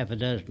fired a half a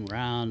dozen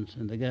rounds,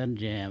 and the gun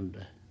jammed.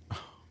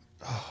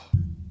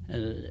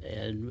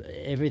 And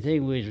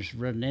everything we was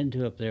running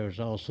into up there was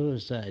all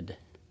suicide.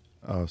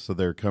 Oh, so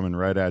they're coming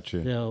right at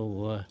you.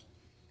 So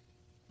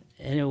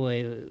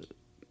anyway,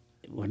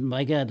 when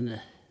my gun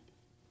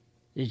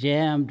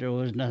jammed, there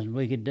was nothing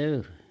we could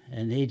do,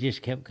 and he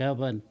just kept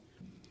coming.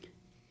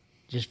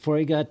 Just before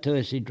he got to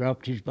us, he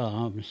dropped his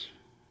bombs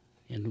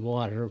in the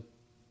water,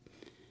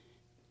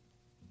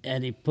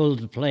 and he pulled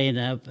the plane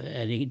up,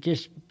 and he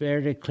just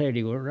barely cleared.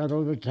 He went right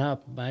over the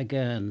top of my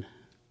gun,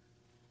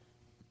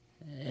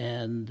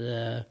 and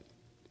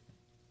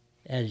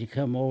as he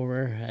come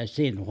over, I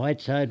seen white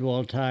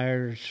sidewall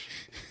tires,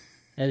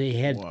 and he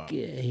had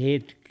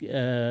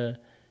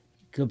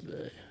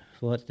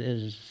what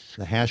is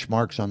The hash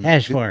marks on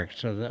hash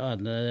marks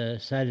on the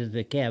side of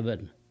the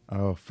cabin.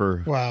 Oh,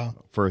 Wow.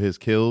 for his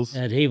kills.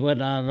 And he went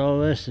on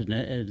all this,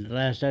 and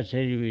last I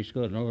seen him, he was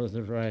going over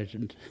the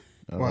horizon.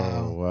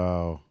 Wow. Oh,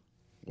 wow.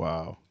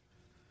 Wow.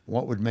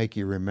 What would make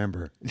you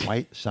remember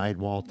white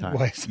sidewall tires?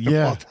 White Yeah.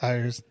 sidewall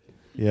tires.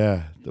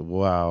 Yeah.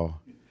 Wow.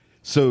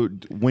 So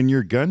when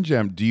you're gun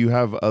jammed, do you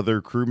have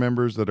other crew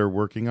members that are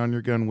working on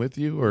your gun with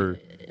you, or?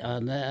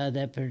 On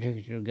that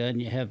particular gun,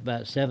 you have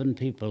about 7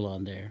 people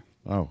on there.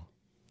 Oh,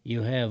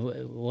 You have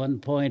one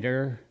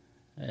pointer,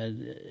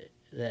 and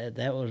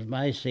that was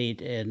my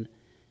seat, and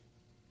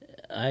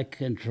I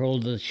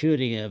controlled the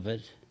shooting of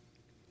it.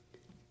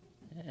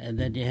 And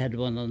then you had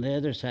one on the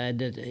other side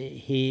that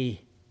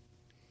he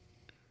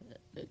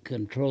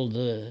controlled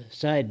the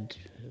side.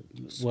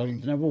 Well,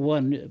 number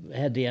one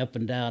had the up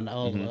and down,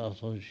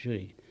 also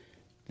shooting.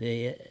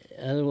 The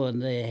other one,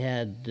 they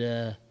had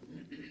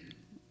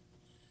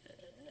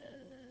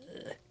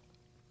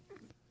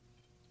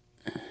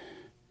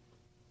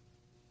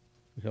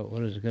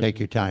what is it called? Take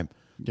your time.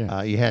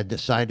 Yeah. You had the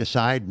side to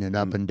side and then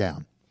up and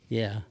down.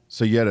 Yeah.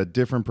 so you had a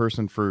different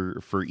person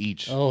for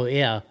each. Oh,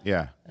 yeah.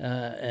 Yeah.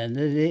 And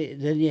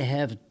then you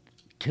have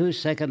 2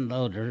 second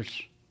loaders.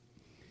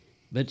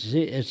 But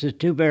see, it's a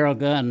 2-barrel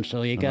gun,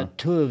 so you got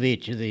 2 of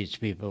each of these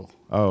people.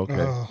 Oh, okay.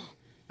 Oh,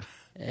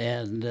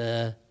 And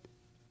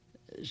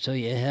so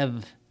you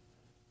have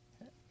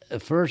a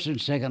first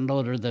and second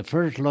loader. The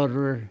first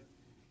loader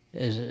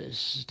is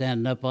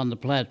standing up on the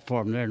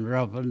platform there and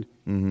dropping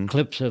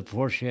clips of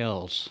 4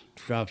 shells,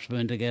 drops them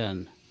in the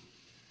gun.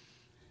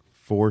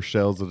 4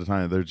 shells at a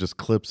time. They're just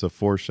clips of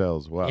 4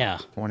 shells. Wow. Yeah.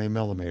 20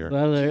 millimeter.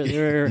 Well,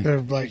 They're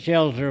the like-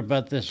 shells are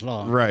about this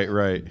long. Right.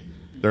 Right.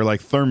 They're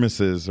like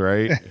thermoses,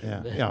 right?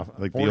 yeah.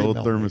 Like the 40 old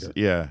millimeter. thermos.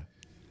 Yeah.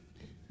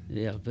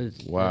 Yeah, but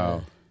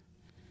Wow.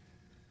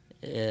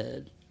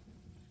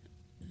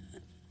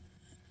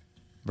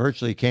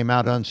 Virtually came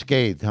out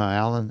unscathed, huh,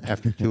 Alan?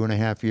 After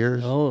 2.5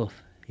 years, oh,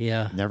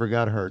 yeah. never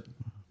got hurt.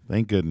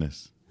 Thank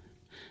goodness.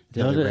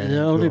 The Till they only, ran the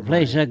into only a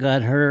place mine. I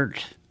got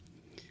hurt,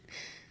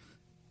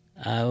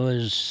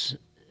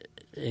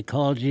 they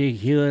called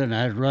GQ and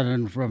I was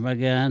running from a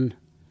gun,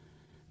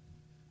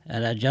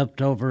 and I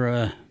jumped over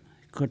a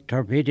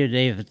torpedo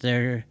davit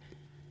there,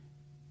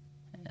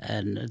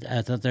 and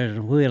I thought there was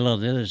a wheel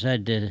on the other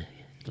side to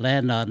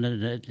land on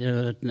it,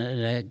 and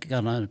I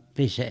got on a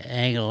piece of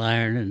angle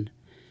iron and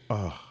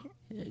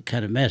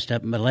kind of messed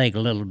up my leg a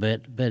little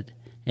bit, but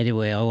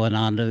anyway, I went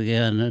onto the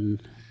gun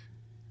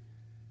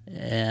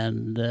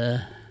and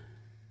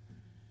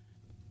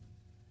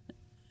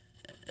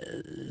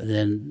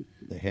then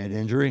The head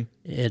injury.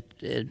 it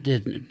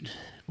didn't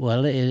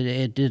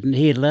it didn't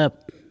heal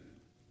up.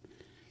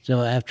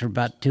 So after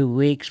about 2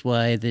 weeks,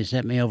 why they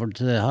sent me over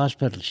to the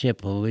hospital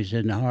ship when we was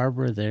in the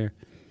harbor there.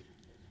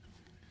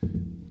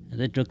 And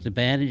they took the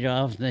bandage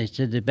off, and they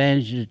said the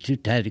bandage was too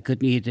tight; it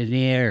couldn't get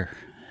any air.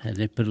 And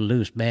they put a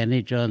loose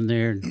bandage on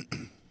there and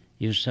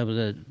used some of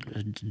the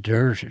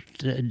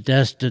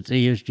dust that they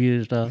used to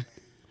use off.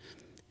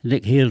 And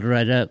it healed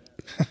right up.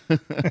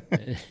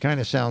 Kind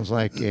of sounds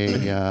like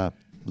a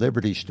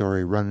Liberty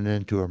story running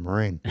into a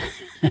Marine.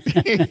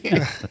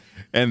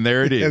 And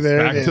there it is. And there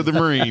Back it to is. the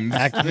Marines.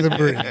 back to the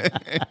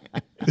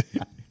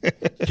bridge.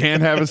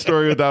 Can't have a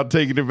story without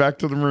taking it back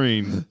to the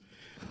Marines.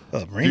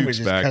 Well, the Marine would Duke's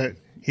just back. cut it.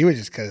 He would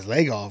just cut his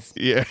leg off.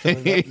 Yeah.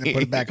 And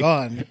put it back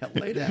on.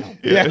 Lay down.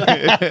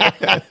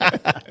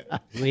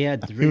 We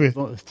had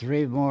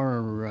three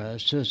more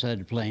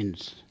suicide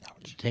planes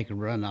take a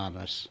run on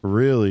us.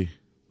 Really?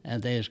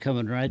 And they was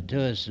coming right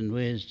to us, and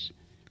we was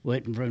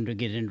waiting for them to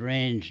get in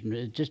range.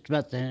 And just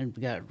about then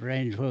we got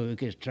range where we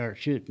could start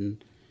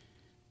shooting.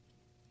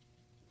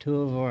 2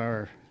 of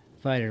our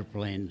fighter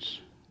planes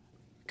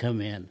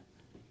come in.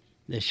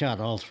 They shot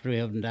all 3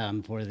 of them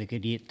down before they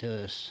could get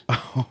to us.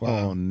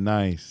 Oh,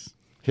 nice.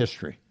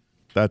 History.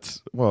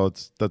 That's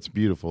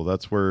beautiful.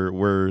 That's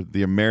where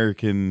the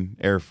American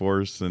Air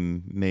Force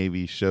and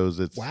Navy shows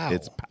its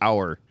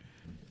power.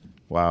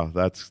 Wow,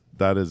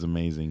 that is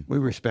amazing. We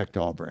respect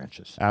all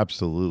branches.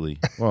 Absolutely.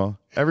 Well,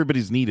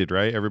 everybody's needed,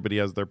 right? Everybody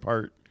has their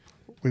part.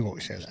 We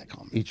won't share that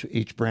comment.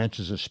 Each branch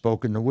is a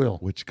spoke in the will.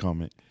 Which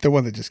comment? The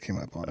one that just came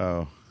up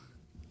on.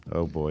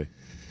 Oh boy.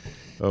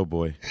 Oh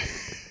boy.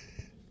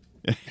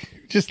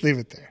 Just leave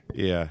it there.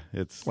 Yeah,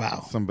 it's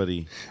Wow.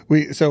 somebody.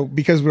 So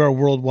because we are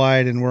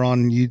worldwide and we're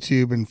on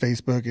YouTube and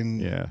Facebook and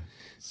Yeah, and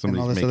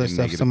somebody's all this making other stuff,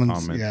 negative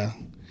someone's comments.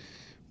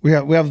 we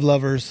have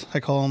lovers. I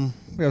call them.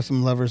 We have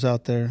some lovers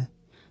out there.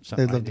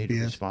 Something I love to need be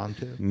to us. respond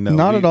to. No,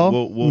 Not at all.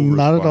 We'll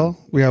Not at respond.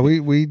 all. Yeah, we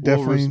We'll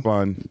definitely.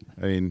 respond.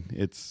 I mean,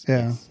 it's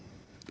Yeah,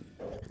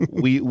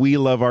 we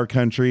love our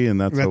country,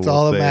 and that's that's what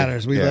all we'll that say.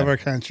 matters. We Yeah. love our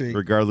country.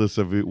 regardless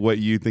of what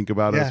you think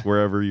about us, Yeah.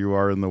 wherever you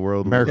are in the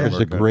world. we America's love the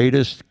our country.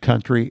 greatest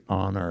country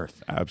on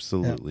earth.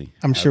 Absolutely.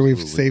 I'm sure we've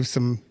Absolutely. saved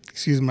some.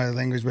 Excuse my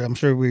language, but I'm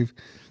sure we've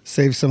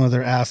saved some of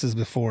their asses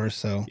before.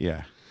 So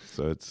Yeah.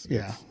 So it's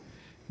yeah,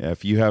 yeah.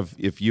 If you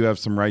have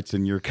some rights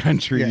in your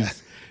countries, Yeah.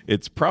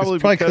 it's probably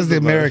It's probably 'cause the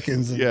of us.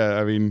 Americans Yeah.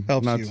 I mean,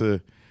 helps not you.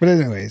 to. but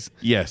anyways,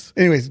 Yes.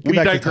 Anyways, get we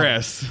back to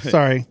digress.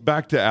 Sorry.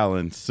 Back to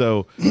Alan.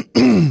 So,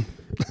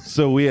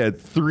 so we had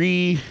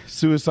 3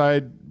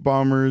 suicide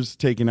bombers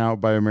taken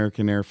out by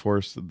American Air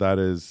Force. That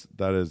is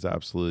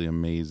absolutely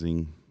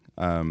amazing.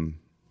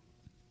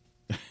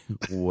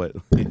 What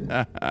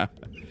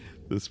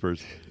this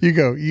person? you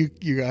go. You.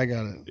 I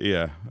got it.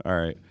 Yeah. All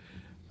right.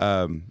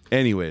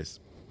 Anyways,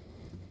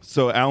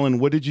 so Alan,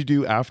 what did you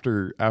do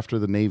after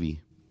the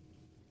Navy?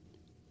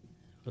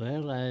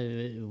 Well,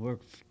 I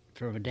worked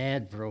for my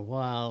dad for a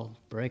while,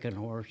 breaking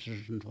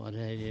horses and what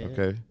have you.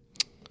 Okay.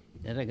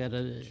 Then I got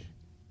a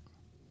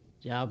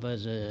job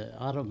as an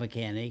auto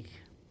mechanic.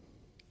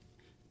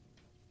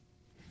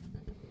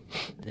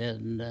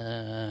 Then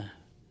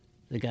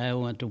the guy I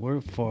went to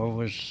work for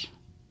was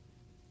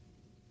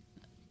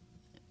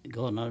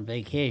going on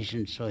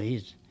vacation, so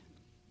he's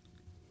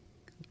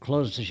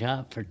closed the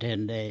shop for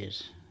 10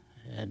 days.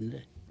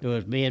 And it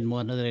was me and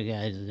one other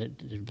guy that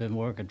had been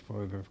working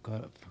for him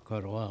for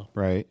quite a while.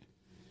 Right.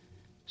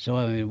 So,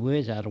 I mean, we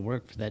was out of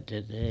work for that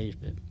 10 days.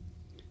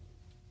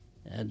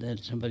 And then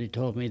somebody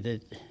told me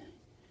that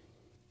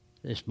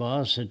this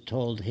boss had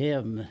told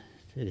him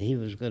that he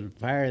was going to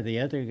fire the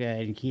other guy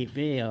and keep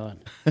me on.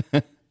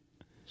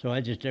 So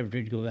I just never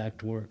did go back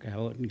to work. I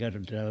went and got a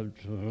job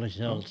someplace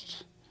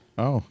else.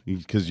 Oh,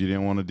 because you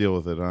didn't want to deal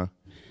with it, huh?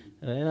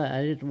 Well,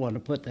 I didn't want to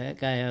put that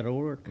guy out of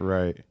work.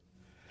 Right.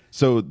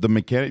 So the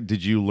mechanic,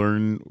 did you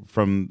learn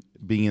from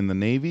being in the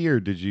Navy, or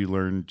did you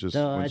learn just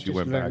No, I once just you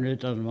went back? learned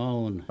it on my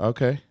own.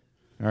 Okay.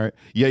 All right.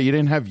 Yeah, you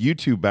didn't have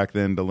YouTube back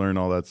then to learn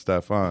all that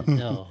stuff, huh?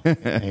 No.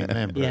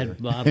 Amen, You brother.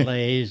 had Model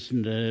A's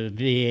and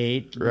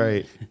V8.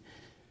 Right.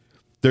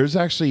 There's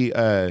actually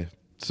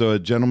so a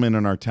gentleman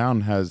in our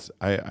town has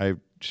I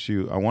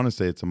want to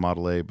say it's a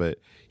Model A, but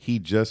he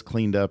just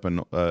cleaned up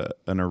an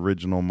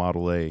original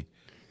Model A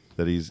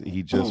that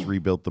he just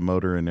rebuilt the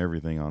motor and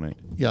everything on it.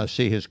 Yeah,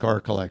 see his car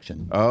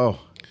collection. Oh,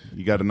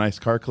 you got a nice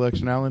car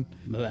collection, Alan?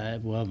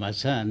 Well, my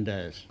son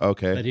does.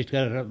 Okay. But he's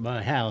got it at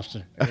my house.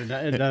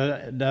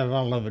 Not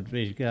all of it, but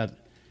he's got,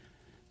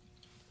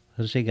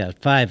 he got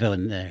 5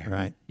 in there.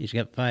 Right. He's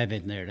got 5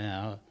 in there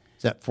now.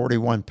 It's that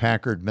 41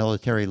 Packard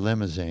military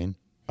limousine.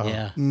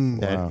 Yeah.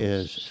 That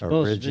is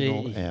Supposed to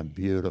original be- and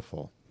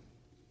beautiful.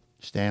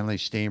 Stanley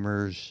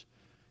steamers,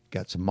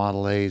 got some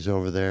Model A's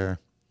over there.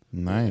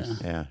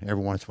 Nice. Yeah,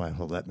 every once in a while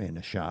he'll let me in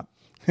the shop.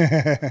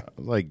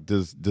 Like,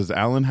 does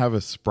Alan have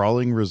a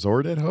sprawling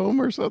resort at home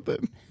or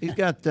something? He's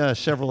got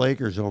several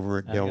acres over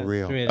at I Del got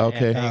Rio. 3.5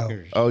 Okay.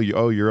 acres. Oh,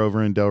 you're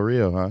over in Del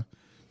Rio, huh?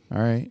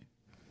 All right.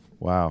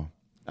 Wow.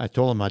 I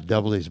told him I'd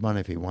double his money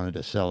if he wanted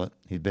to sell it.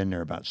 He's been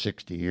there about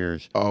 60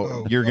 years.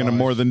 Oh, you're gonna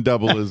more than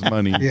double his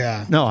money.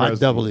 Yeah. No, I'd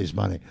Trust double his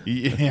money.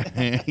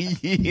 Yeah.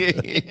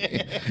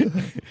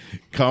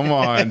 Come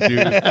on,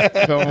 dude.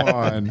 Come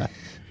on.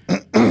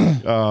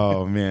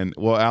 Oh man.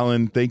 Well,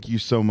 Alan, thank you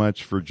so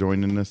much for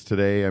joining us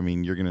today. I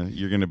mean, you're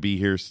gonna be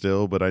here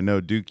still, but I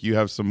know, Duke, you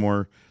have some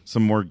more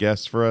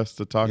guests for us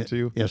to talk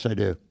to Yes, I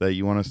do. that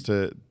you want us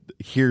to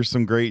hear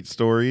some great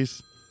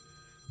stories.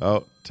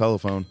 Oh,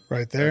 telephone.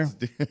 Right there.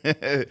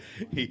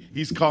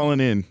 He's calling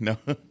in. No,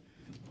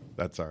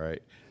 that's all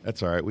right.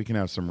 That's all right. We can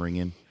have some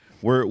ringing.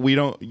 We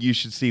don't. You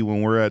should see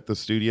when we're at the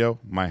studio,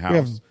 my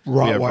house. We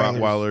have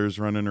Rottweilers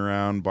running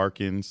around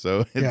barking.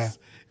 So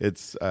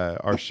it's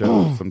our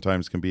show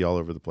sometimes can be all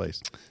over the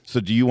place. So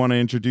do you want to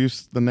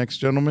introduce the next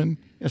gentleman?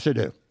 Yes, I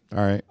do.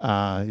 All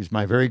right. He's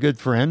my very good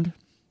friend.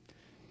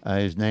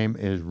 His name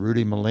is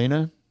Rudy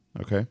Molina.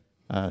 Okay.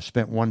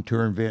 Spent one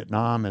tour in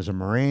Vietnam as a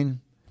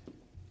Marine.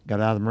 Got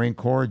out of the Marine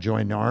Corps,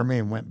 joined the Army,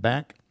 and went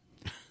back.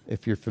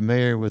 If you're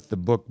familiar with the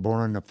book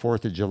Born on the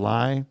 4th of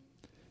July,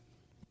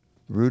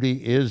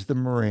 Rudy is the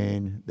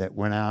Marine that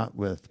went out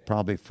with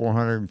probably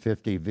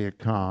 450 Viet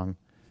Cong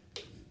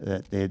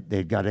that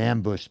they got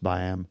ambushed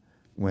by him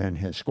when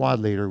his squad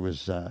leader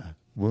was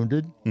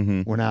wounded,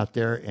 went out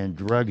there and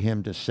drug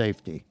him to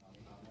safety.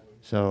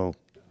 So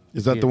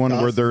Is that the one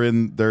where they're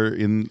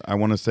in? I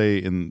want to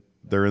say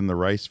they're in the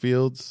rice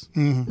fields,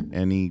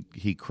 and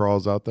he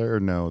crawls out there. Or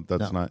no,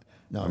 that's not.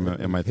 no,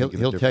 am I he'll thinking?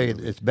 he'll tell you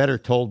it's better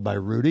told by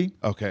Rudy.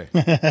 Okay.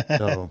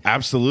 So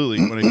Absolutely.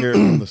 You want to hear it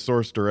from the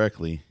source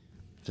directly.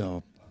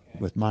 So,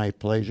 with my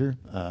pleasure,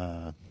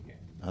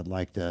 I'd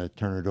like to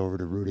turn it over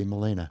to Rudy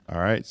Molina. All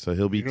right. So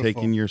he'll be Beautiful.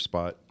 taking your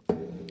spot. All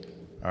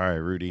right,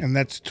 Rudy. And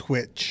that's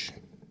Twitch.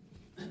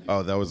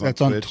 Oh, that was on That's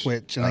Twitch? on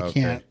Twitch, and Oh, I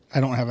okay. can't. I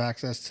don't have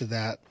access to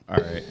that. All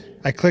right.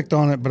 I clicked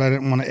on it, but I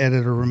didn't want to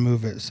edit or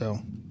remove it, so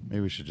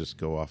Maybe we should just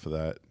go off of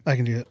that. I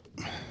can do it.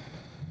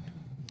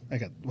 I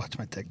got watch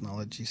my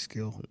technology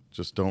skill.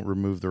 Just don't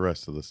remove the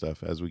rest of the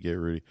stuff as we get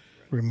ready.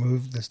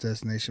 Remove this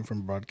destination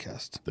from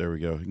broadcast. There we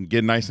go.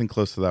 Get nice and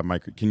close to that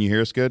mic. Can you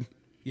hear us good?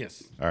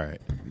 Yes, All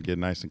right. Get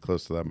nice and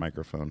close to that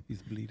microphone.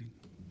 he's bleeding.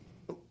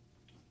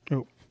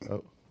 Oh,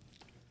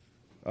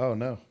 Oh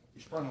no.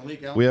 You sprung a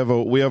leak out? We have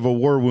a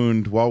war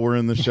wound while we're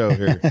in the show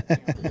here.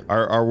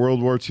 our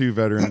World War II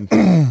veteran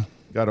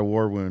got a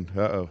war wound.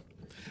 Uh-oh.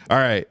 All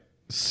right.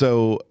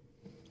 So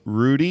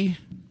Rudy,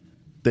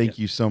 thank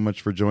you so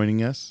much for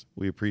joining us.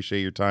 We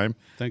appreciate your time.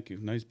 Thank you.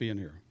 Nice being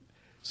here.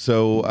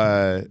 So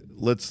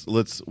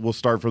we'll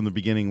start from the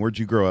beginning. Where'd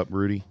you grow up,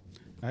 Rudy?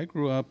 I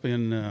grew up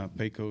in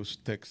Pecos,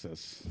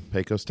 Texas.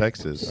 Pecos,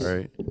 Texas. All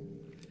right.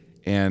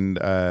 And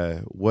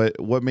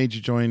what made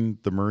you join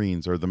the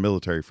Marines or the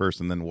military first,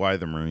 and then why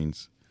the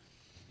Marines?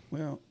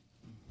 Well,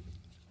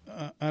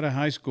 out of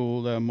high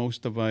school,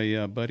 most of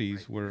my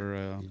buddies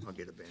were I'll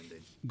get a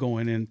Band-Aid.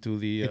 going into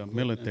the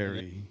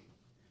military,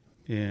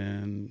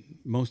 and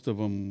most of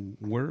them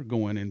were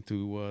going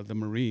into the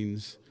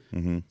Marines.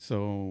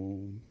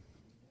 So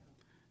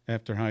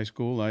after high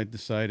school, I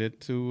decided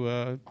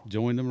to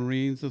join the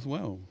Marines as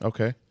well.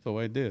 Okay. So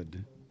I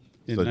did.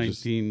 In So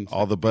just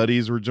all the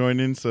buddies were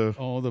joining. So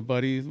all the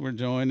buddies were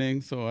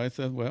joining, so I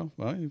said, "Well,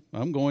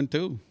 I'm going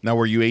too." now,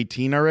 were you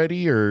 18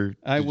 already, or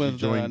I did you was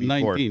join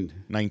before? 19.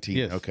 19.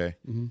 Yes. Okay.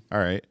 All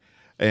right.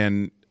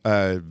 And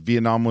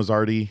Vietnam was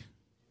already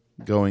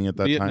going at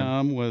that time.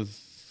 Vietnam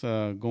was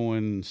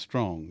going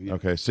strong. Yeah.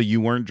 Okay, so you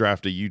weren't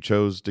drafted; you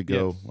chose to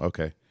go. Yes.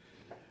 Okay.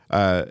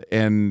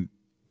 And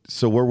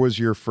so, where was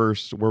your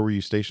first? Where were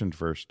you stationed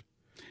first?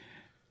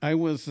 I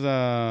was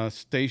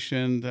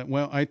stationed.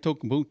 Well, I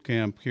took boot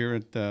camp here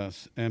at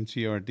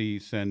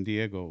MCRD San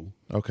Diego,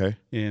 Okay.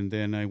 and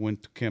then I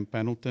went to Camp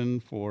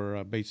Pendleton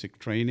for basic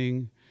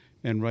training.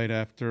 And right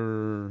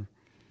after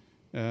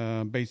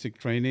basic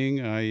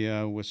training,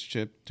 I was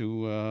shipped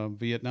to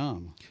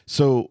Vietnam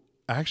So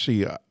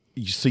actually,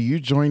 so you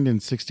joined in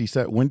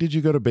 '67. When did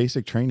you go to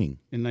basic training?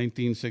 in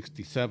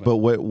 1967. But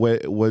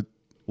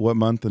what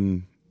month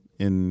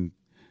in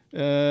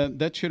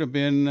That should have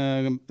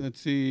been, let's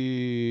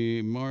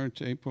see,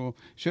 March, April.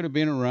 Should have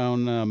been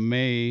around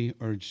May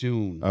or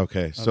June.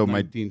 Okay, of so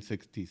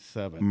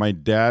 1967. my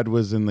dad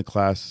was in the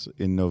class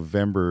in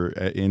November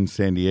in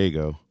San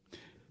Diego.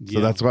 So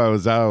Yeah. that's why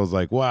I was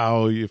like,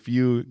 wow, if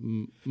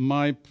you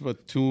My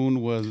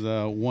platoon was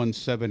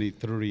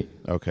 173.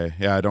 okay.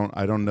 Yeah,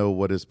 I don't know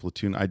what his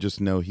platoon. I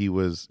just know he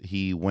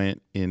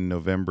went in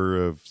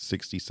November of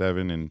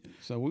 '67 and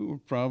So we were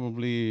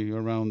probably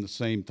around the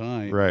same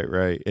time.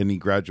 right. And he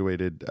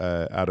graduated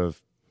out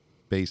of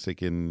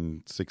basic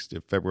in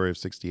February of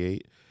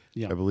 '68,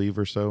 Yeah. I believe,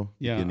 or so,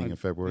 Yeah, beginning of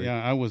February.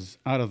 Yeah, I was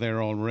out of there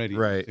already.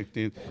 Right.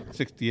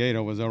 68, I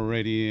was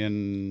already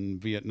in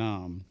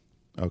Vietnam.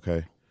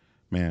 Okay,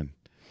 man.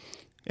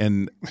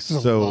 And is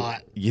a so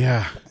lot.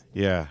 yeah,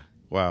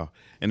 wow.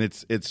 And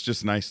it's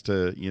just nice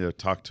to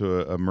talk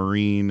to a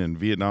Marine and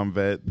Vietnam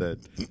vet that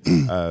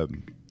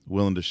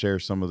willing to share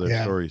some of their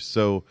Yeah. stories.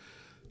 So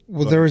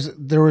Well, there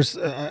was.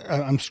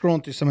 I'm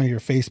scrolling through some of your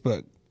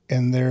Facebook,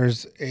 and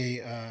there's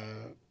a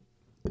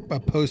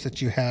post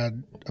that you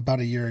had about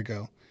a year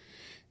ago,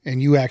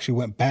 and you actually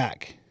went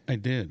back, I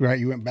did. right?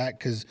 You went back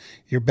because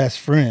your best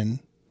friend,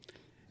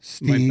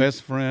 Steve. My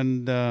best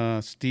friend,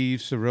 Steve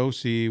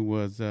Sarosi,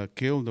 was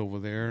killed over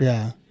there.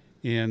 Yeah.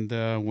 And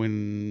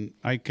when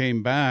I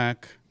came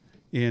back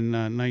in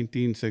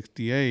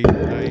 1968,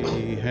 I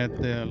had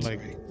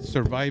the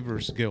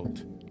survivor's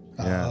guilt.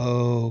 Yeah.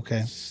 Oh,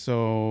 okay.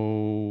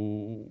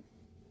 So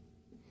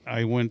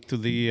I went to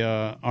the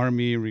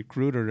Army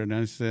recruiter and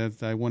I said,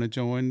 I want to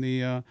join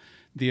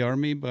the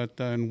Army, but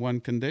on one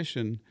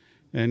condition.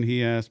 And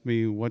he asked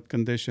me, what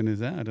condition is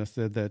that? I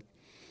said that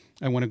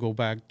I want to go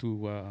back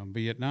to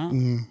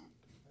Vietnam.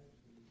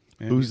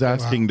 And who's he said-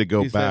 asking to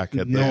go he said, back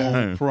at no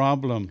that?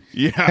 problem.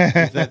 Yeah.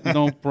 He said,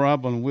 no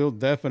problem. We'll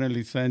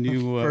definitely send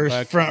you First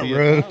back front to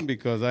row. Vietnam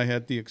because I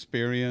had the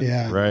experience.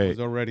 Yeah. and Right. I was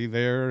already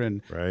there,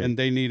 and Right. and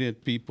they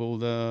needed people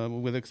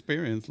with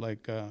experience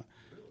like I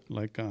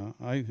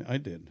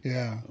did.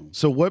 Yeah.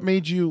 So what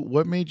made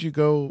you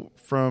go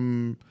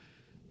from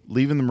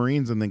leaving the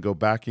Marines and then go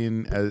back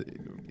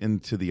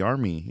into the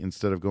Army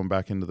instead of going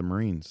back into the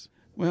Marines?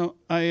 Well,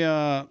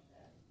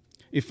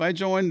 if I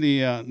joined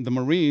the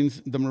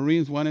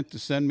Marines wanted to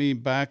send me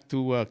back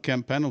to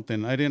Camp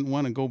Pendleton. I didn't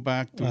want to go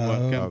back to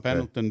Camp Okay.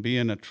 Pendleton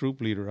being a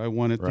troop leader. I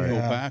wanted to go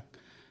Yeah. back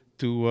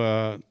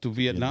to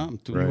Vietnam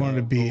to Right. You wanted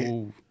to be-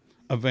 go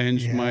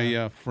avenge Yeah.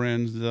 my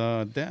friend's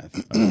death.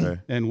 Okay.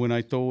 And when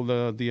I told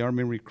the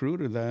Army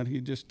recruiter that,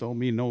 he just told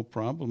me no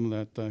problem,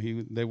 that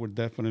they were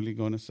definitely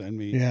going to send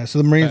me. Yeah. So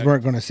the Marines back.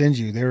 weren't going to send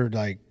you. They were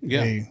like,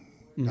 Yeah. hey,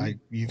 like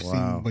you've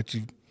Wow. seen what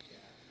you.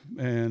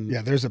 And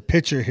Yeah. There's a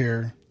picture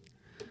here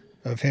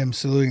of him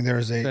saluting.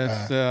 There's a.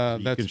 that's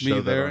can that's show me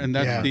that there, on- and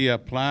that's Yeah. the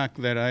plaque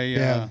that I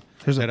Yeah,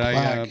 there's a that I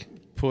plaque.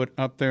 put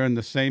up there in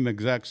the same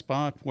exact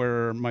spot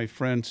where my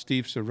friend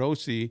Steve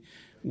Sarosi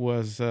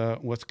was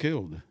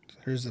killed.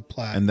 Here's the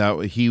plaque. And that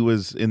he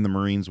was in the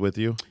Marines with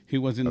you? He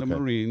was in the Okay.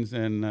 Marines,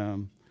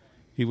 and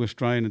he was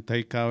trying to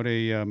take out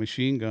a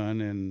machine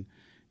gun,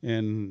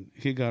 and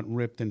he got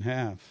ripped in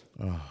half.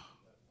 Oh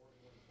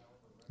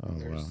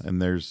wow.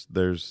 And there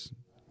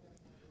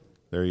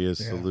he is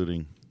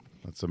saluting.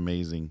 That's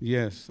amazing.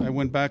 Yes, I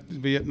went back to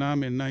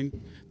Vietnam in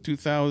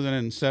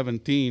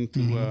 2017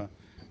 to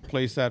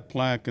place that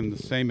plaque in the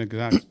same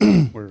exact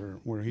spot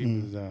where he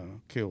was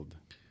killed.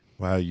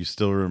 Wow, you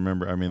still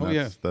remember? I mean,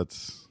 Oh,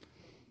 that's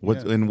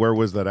what. Yeah. And where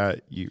was that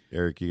at? You,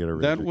 Eric, you got to.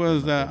 That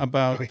was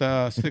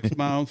about 6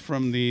 miles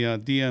from the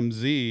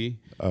DMZ,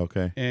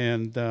 okay.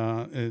 and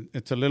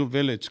it's a little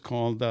village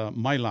called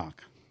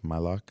Mylock.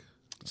 Mylock.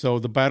 So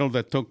the battle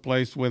that took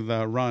place with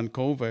Ron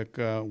Kovic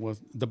was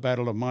the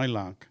Battle of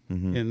Mylock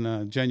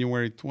in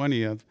January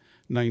 20th,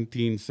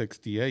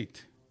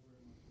 1968.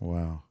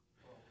 Wow.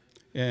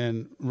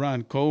 And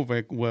Ron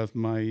Kovic was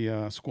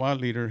my squad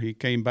leader. He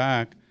came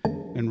back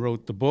and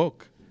wrote the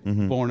book,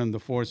 Born on the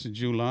 4th of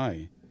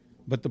July.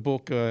 but the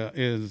book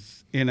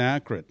is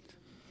inaccurate.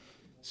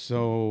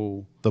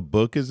 So The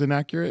book is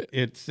inaccurate?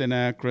 it's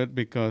inaccurate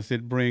because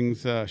it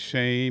brings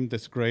shame,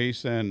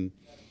 disgrace, and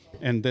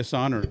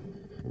dishonor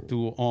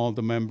to all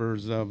the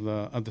members of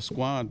the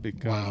squad,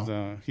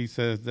 because he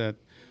says that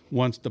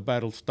once the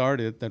battle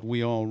started, that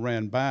we all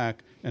ran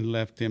back and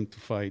left him to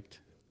fight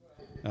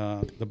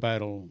the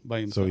battle by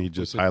himself. So he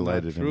just which is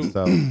not highlighted true.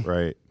 himself,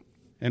 right?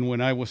 And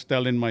when I was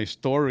telling my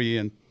story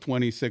in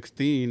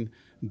 2016,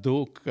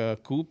 Duke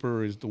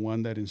Cooper is the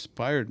one that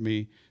inspired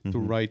me to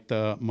write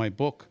my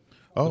book.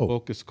 The Oh.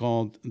 book is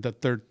called The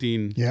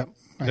 13. Yep.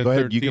 The Go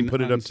ahead. You 13 can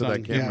put it up to that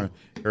Unsung camera,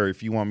 or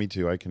if you want me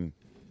to, I can.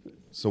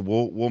 So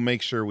we'll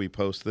make sure we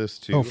post this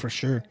too. Oh, for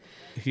sure.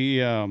 He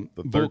The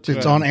book, 13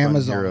 It's on Unsung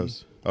Amazon.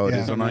 Heroes. Oh, it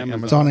Yeah. is on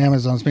Amazon. It's on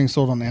Amazon. It's being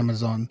sold on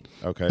Amazon.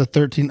 Okay. The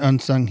 13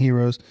 Unsung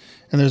Heroes.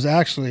 And there's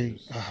actually,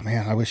 oh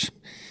man, I wish.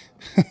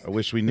 I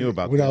wish we knew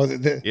about We know,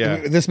 this.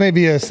 Yeah. This may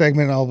be a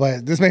segment all by.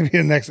 This may be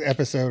the next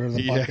episode of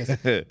the Yeah.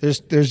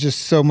 podcast. There's just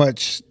so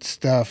much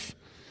stuff.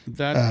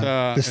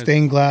 that the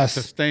stained glass,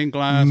 the stained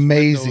glass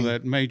amazing. window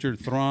that Major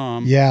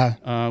Throm.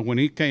 Yeah. When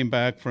he came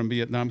back from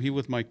Vietnam, he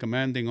was my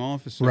commanding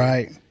officer.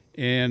 Right.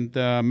 And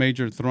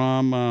Major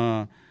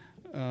Throm,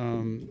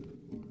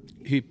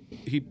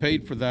 he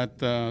paid for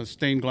that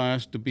stained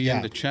glass to be Yeah.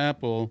 in the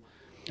chapel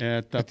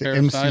at The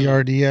Paris Island.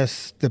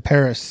 MCRDS, the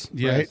Paris,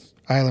 Yes. right?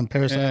 Island,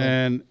 Paris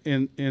Island.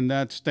 And in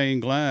that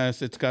stained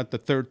glass, it's got the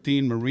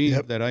 13 Marines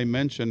Yep. that I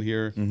mentioned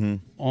here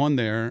on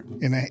there,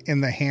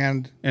 In the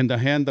hand. and the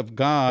hand of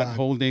God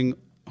holding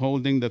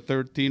the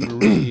 13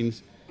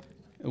 Marines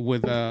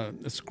with a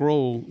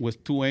scroll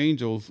with two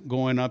angels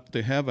going up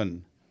to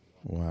heaven.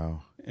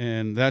 Wow.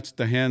 And that's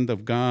the hand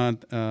of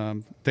God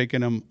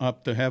taking them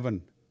up to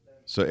heaven.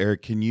 So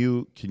Eric, can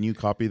you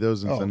copy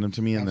those and Oh, send them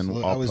to me, and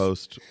absolutely. then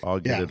I'll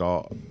get yeah. it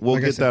all. We'll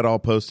Like I get said- that all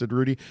posted,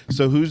 Rudy.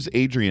 So who's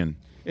Adrian?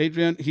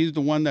 Adrian, he's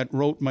the one that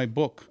wrote my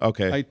book.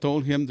 Okay. I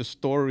told him the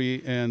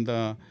story, and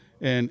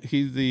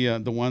he's the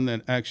one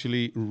that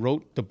actually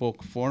wrote the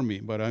book for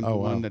me. But I'm the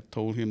one that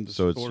told him the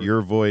So story. it's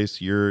your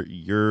voice,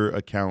 your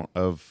account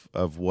of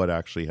what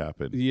actually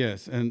happened.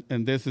 Yes, and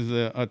this is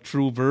a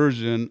true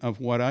version of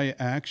what I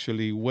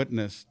actually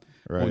witnessed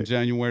on Right.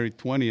 January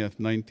 20th,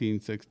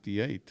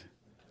 1968.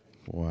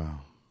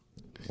 Wow.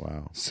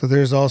 So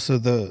there's also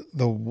the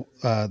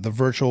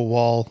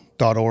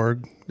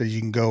virtualwall.org that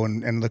you can go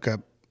and look up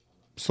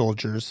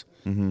soldiers.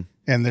 Mm-hmm.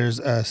 And there's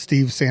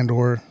Steve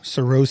Sandor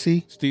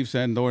Sorosi. Steve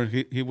Sandor,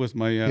 he was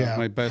my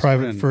my best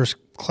private friend. first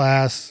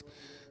class,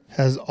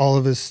 has all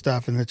of his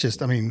stuff, and it's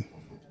just, I mean,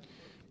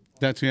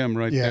 That's him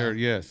right Yeah. there.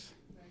 Yes.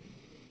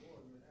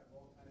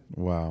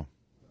 Wow.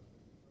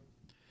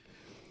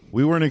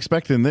 We weren't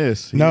expecting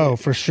this. No,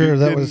 for sure. He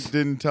That didn't-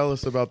 didn't tell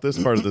us about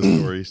this part of the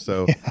story.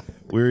 So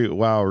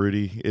wow,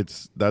 Rudy,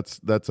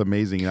 that's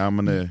amazing. you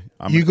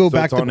go so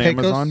back it's to on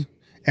Pecos? Amazon.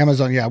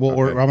 Amazon, yeah. Well,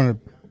 Okay. I'm going to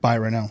buy it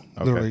right now.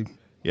 Literally.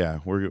 Yeah,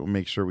 we're gonna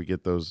make sure we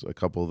get a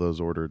couple of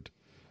those ordered,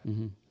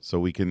 so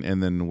we can,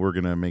 and then we're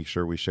gonna make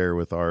sure we share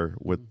with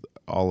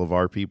all of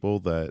our people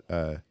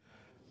that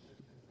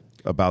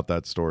about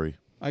that story.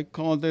 I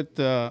called it.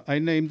 I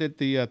named it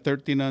the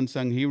 13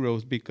 Unsung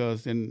Heroes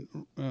because in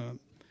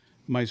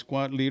my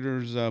squad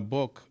leader's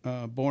book,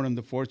 "Born on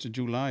the 4th of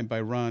July"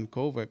 by Ron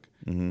Kovic,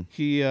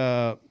 he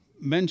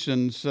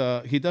mentions.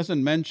 He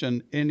doesn't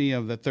mention any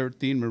of the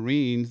 13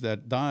 Marines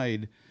that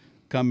died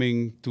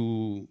coming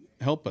to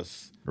help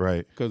us,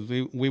 Right. because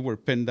we were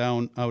pinned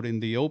down out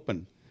in the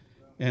open,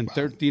 and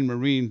 13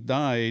 Marines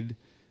died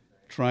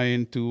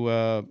trying to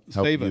Help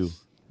save you.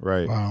 us.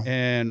 Right. Wow.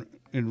 And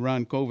in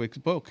Ron Kovic's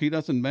book, he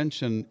doesn't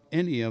mention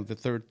any of the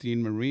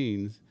 13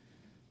 Marines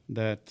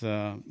that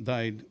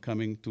died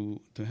coming to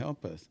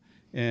help us.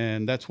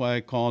 And that's why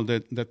I called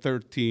it the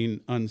 13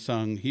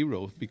 Unsung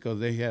Heroes, because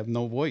they have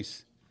no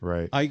voice.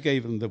 Right. I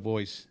gave them the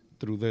voice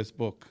through this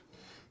book.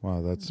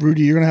 Wow. That's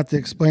Rudy, you're going to have to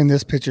explain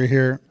this picture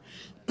here.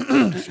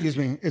 Excuse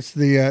me. It's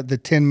the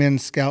 10 men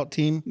scout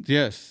team.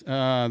 Yes,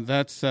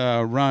 that's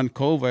Ron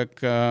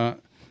Kovic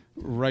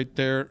right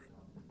there.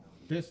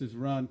 This is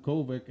Ron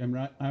Kovic, and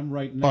I'm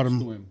right next Bottom.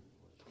 to him.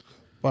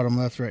 Bottom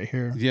left right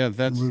here. Yeah,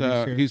 that's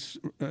Rudy's here. he's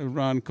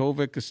Ron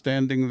Kovic is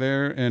standing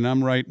there, and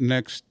I'm right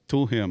next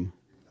to him.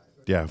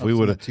 yeah. If we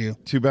would to you.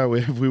 have, too bad.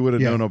 If we would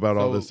have Yeah. known about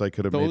all So this, I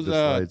could have made those,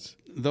 the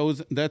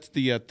slides. That's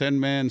the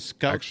 10-man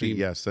scout Actually, team.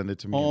 yeah. Send it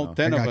to me. All and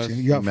 10 I of got us. you.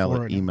 You got Email four it.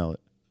 right now. Email it.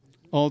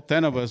 All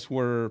 10 of us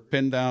were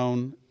pinned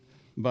down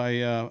by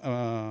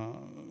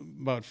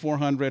about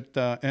 400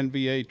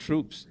 NVA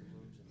troops.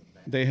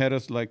 They had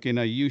us like in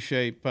a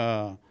U-shape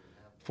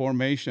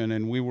formation,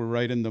 and we were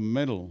right in the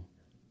middle.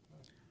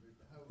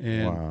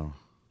 And Wow.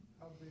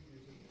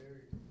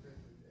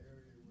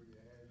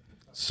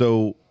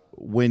 So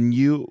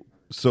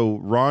so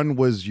Ron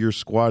was your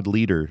squad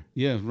leader,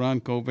 yes, Ron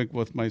Kovic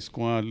was my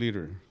squad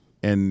leader.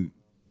 and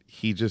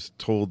he just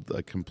told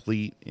a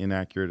complete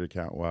inaccurate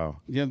account. Wow.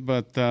 Yeah,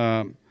 but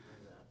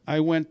I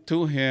went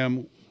to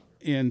him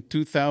in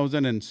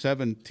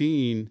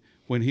 2017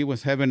 when he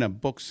was having a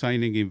book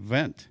signing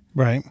event.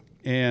 Right.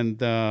 And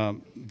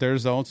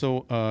there's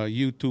also a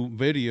YouTube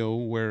video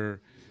where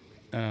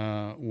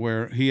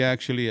where he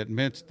actually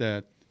admits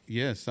that,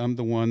 yes, I'm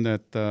the one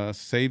that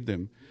saved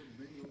him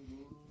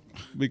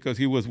because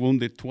he was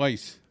wounded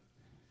twice.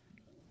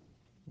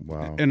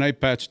 Wow. And I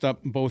patched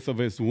up both of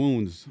his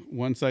wounds.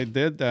 Once I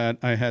did that,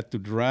 I had to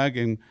drag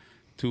him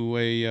to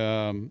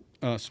a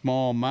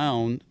small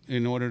mound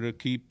in order to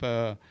keep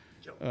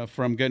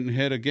from getting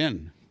hit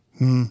again.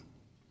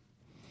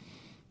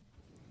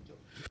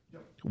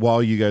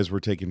 While you guys were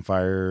taking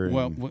fire. And,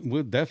 Well,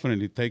 we're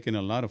definitely taking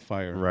a lot of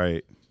fire.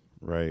 right.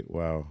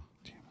 Wow.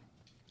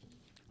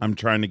 I'm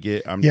trying to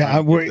get. I'm Yeah,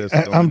 trying to get this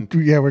going.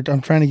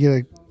 I'm trying to get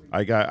a.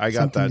 I got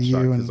something that to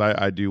shot you because and-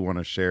 I do want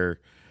to share.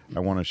 I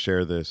want to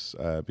share this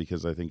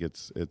because I think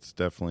it's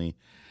definitely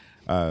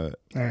All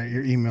right,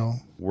 your email.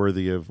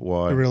 worthy of.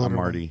 Well, The real I'm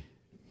one.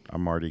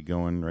 already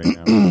going right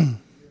now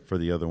for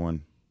the other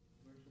one.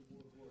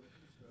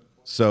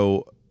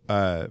 So,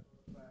 wow.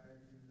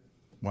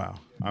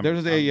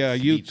 There's a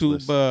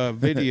speechless. YouTube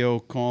video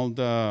called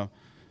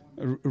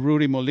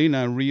Rudy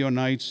Molina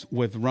Reunites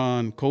with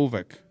Ron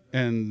Kovac.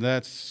 And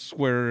that's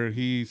where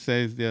he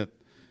says that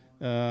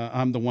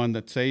I'm the one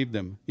that saved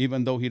him,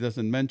 even though he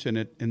doesn't mention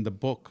it in the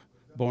book,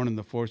 Born on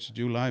the 4th of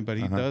July, but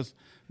he does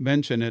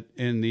mention it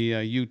in the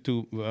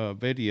YouTube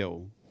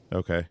video.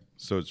 Okay,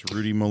 so it's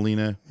Rudy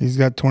Molina. He's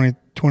got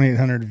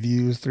 2,800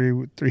 views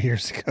three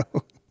years ago.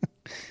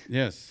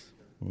 Yes.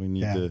 We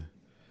need Yeah. to.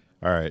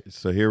 All right,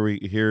 so here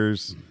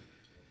is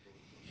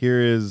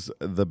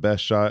the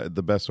best shot,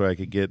 the best way I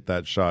could get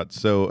that shot.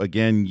 So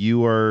again,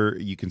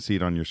 you can see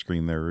it on your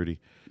screen there, Rudy.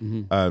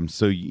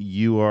 So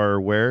you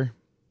are where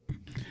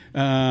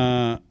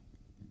in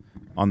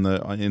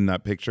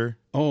that picture?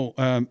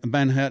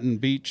 Manhattan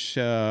Beach,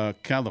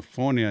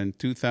 California, in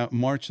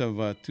March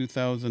of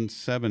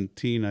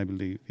 2017, I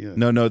believe. Yeah.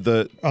 No, On do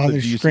the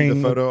you see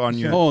screen, the photo on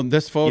your? Oh,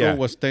 this photo Yeah.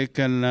 was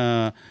taken.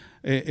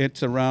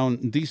 It's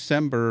around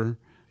December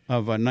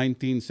of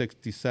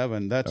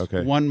 1967. That's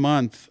Okay. 1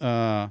 month.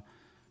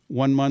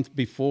 1 month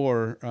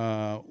before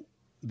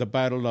the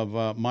Battle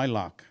of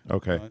Mylock.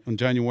 Okay. On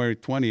January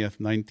 20th,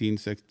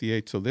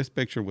 1968. So this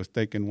picture was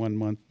taken 1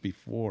 month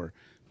before,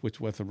 which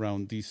was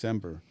around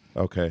December.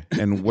 Okay,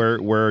 and where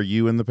are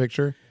you in the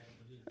picture?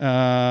 one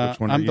are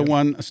I'm the you?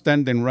 one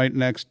standing right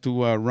next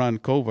to Ron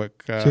Kovac.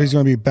 So he's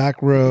going to be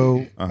back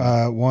row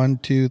 1,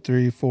 2,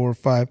 3, 4,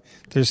 5.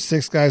 There's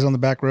 6 guys on the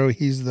back row.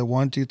 He's the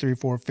 1, 2, 3,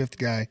 4, 5th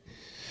guy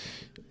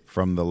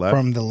From the left.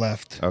 from the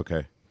left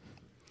Okay.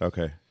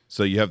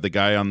 So you have the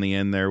guy on the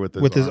end there with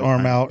his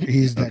arm out.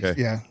 He's next.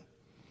 Okay. Yeah.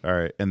 All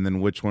right, and then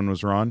which one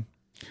was Ron?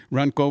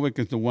 Ron Kovac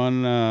is the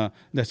one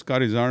that's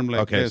got his arm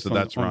like Okay, this so on,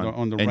 that's on Ron. the,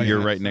 on the And right you're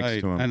hand right next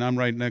side, to him. and I'm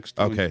right next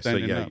to him. Okay, so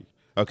standing yeah. up.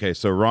 Okay,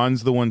 so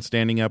Ron's the one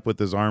standing up with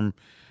his arm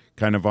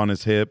kind of on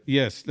his hip.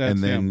 Yes,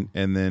 that's him.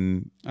 And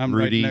then I'm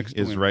right Rudy next to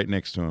is him. right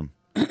next to him.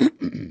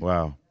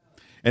 Wow.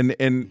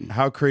 And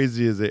how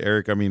crazy is it,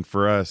 Eric? I mean,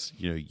 for us,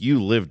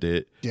 you lived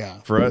it.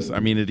 Yeah. For us, I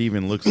mean, it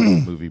even looks like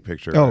a movie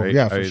picture. Oh, right?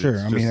 yeah, for sure.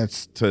 I mean,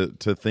 just to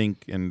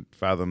think and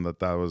fathom that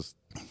was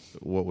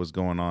what was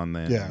going on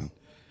then. Yeah. And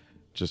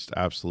just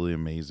absolutely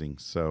amazing.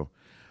 So,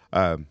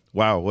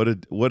 wow, what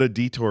a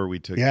detour we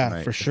took. Yeah,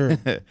 tonight. for sure.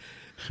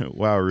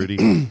 Wow,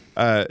 Rudy.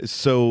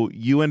 So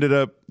you ended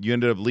up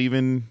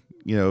leaving,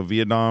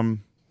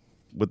 Vietnam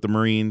with the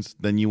Marines.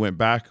 Then you went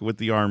back with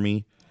the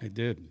Army. I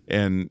did.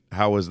 And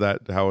how was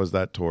that? How was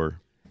that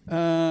tour?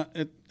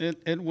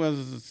 It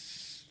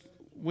was.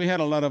 We had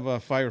a lot of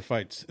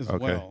firefights as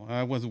Okay. well.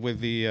 I was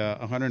with the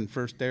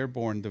 101st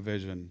Airborne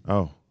Division,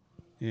 Oh,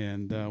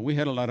 and we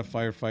had a lot of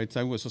firefights.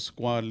 I was a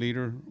squad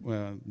leader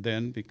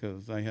then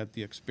because I had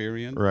the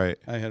experience. right.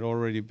 I had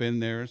already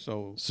been there,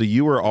 so So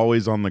you were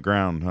always on the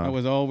ground, huh? I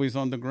was always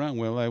on the ground.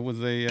 Well, I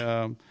was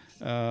a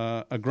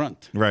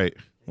grunt. Right.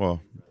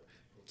 Well,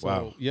 So,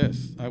 wow.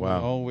 yes, I was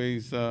Wow.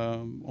 always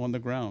on the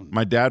ground.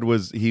 My dad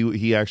was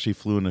he actually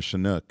flew in a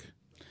Chinook,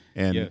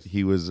 and Yes.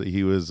 he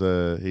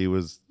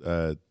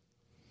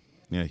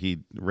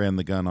ran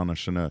the gun on a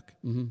Chinook.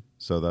 Mm-hmm.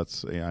 So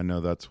I know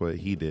that's what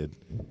he did.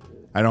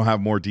 I don't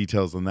have more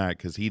details than that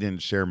because he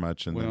didn't share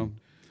much. And Well,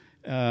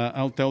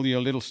 I'll tell you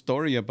a little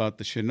story about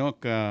the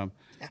Chinook.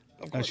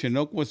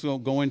 Chinook was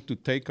going to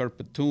take our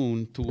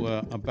platoon to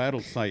a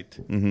battle site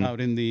out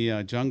in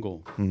the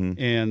jungle,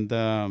 and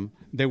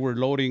they were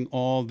loading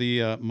all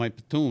my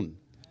platoon.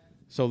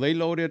 So they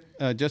loaded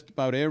just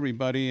about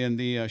everybody in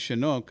the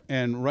Chinook,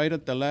 and right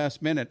at the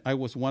last minute, I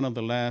was one of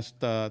the last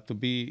to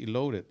be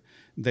loaded.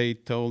 They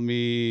told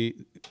me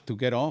to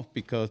get off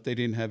because they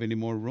didn't have any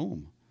more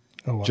room.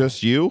 Oh, wow.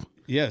 just you?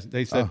 Yes,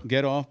 they said,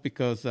 get off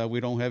because we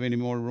don't have any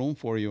more room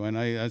for you. And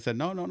I said,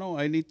 no,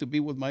 I need to be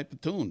with my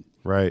platoon.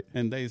 Right.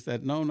 And they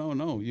said,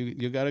 no,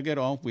 you got to get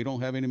off. We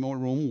don't have any more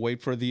room.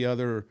 Wait for the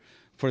other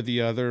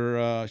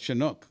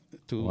Chinook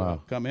to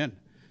come in.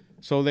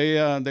 So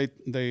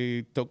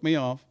they took me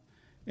off,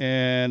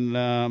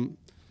 and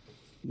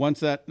once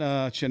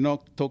that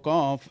Chinook took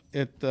off,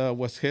 it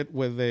was hit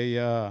with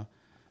a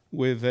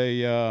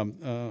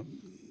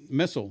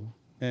missile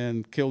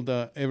and killed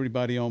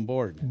everybody on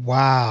board.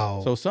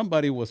 Wow. So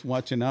somebody was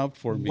watching out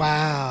for me.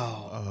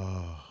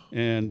 Wow.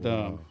 And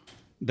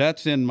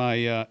That's in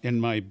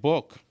my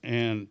book,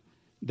 and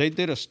they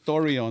did a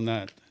story on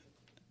that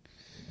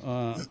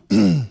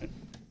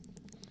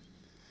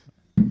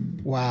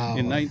Wow.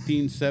 in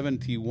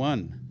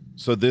 1971.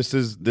 So this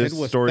It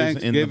was story's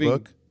in the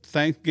book.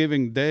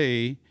 Thanksgiving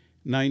Day,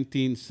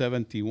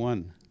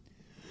 1971.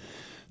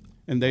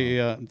 And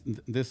they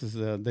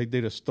they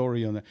did a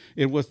story on that.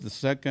 It was the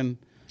second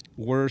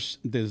worst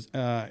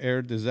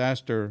air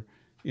disaster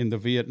in the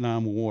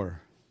Vietnam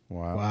War.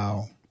 Wow.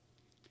 Wow.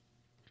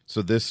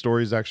 So this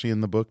story is actually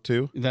in the book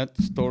too. That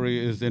story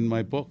is in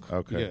my book.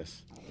 Okay.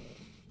 Yes.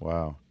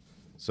 Wow.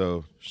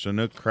 So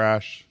Chinook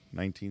crash,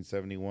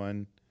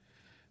 1971.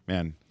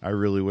 Man, I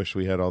really wish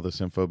we had all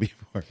this info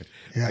before.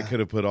 Yeah. I could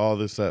have put all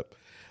this up.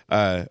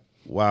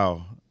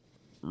 Wow.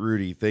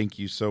 Rudy, thank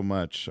you so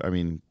much. I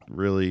mean,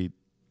 really,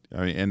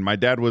 and my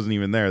dad wasn't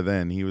even there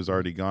then. He was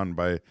already gone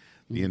by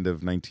the end of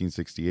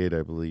 1968,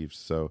 I believe.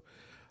 So,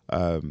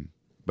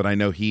 but I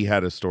know he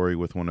had a story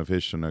with one of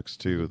his Chinooks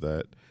too,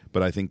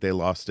 but I think they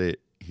lost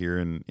it here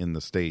in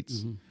the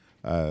States.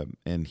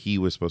 And he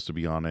was supposed to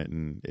be on it,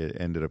 and it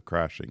ended up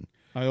crashing.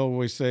 I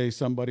always say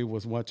somebody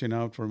was watching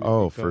out for me.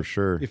 Oh, because for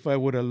sure. If I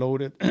would have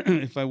loaded,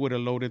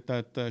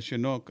 that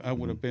Chinook, I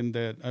would have been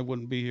dead. I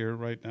wouldn't be here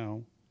right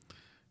now.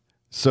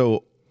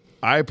 So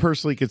I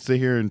personally could sit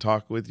here and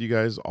talk with you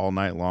guys all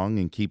night long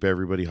and keep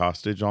everybody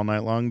hostage all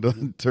night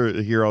long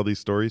to hear all these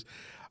stories.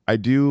 I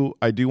do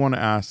want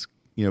to ask,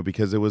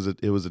 because it was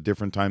a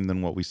different time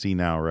than what we see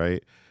now,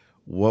 right?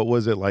 What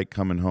was it like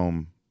coming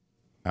home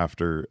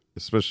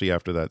especially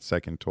after that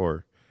second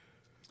tour?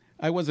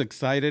 I was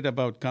excited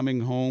about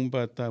coming home,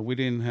 but we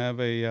didn't have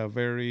a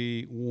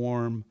very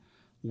warm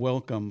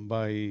welcome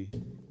by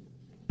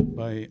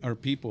our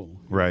people.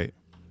 Right.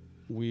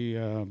 We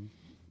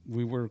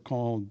were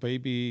called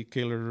baby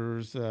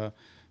killers.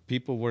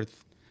 People were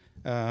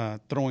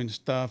throwing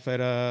stuff at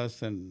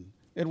us, and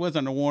it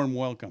wasn't a warm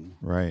welcome.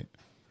 Right.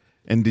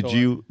 And did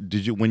you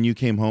when you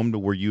came home,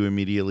 were you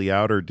immediately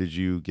out, or did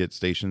you get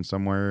stationed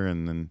somewhere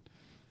and then?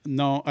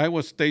 No, I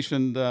was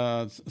stationed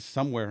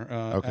somewhere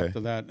Okay. after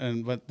that,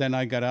 but then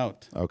I got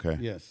out. Okay.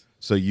 Yes.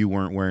 So you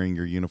weren't wearing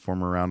your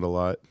uniform around a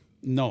lot?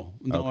 No.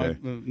 Okay.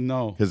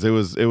 No. Because it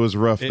was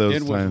rough those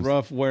It was times.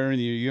 rough wearing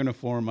your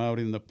uniform out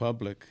in the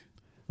public.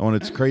 Oh, and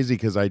it's crazy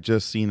because I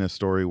just seen a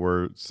story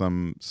where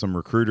some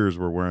recruiters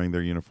were wearing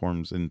their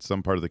uniforms in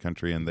some part of the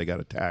country and they got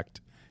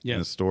attacked in a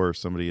Yes. store.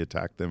 Somebody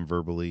attacked them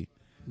verbally.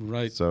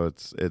 Right. So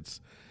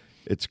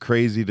it's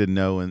crazy to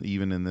know, and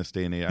even in this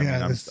day and age, I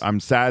mean, I'm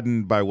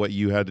saddened by what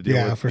you had to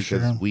deal with for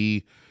because sure.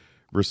 we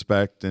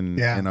respect and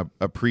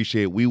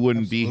appreciate. We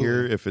wouldn't be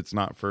here if it's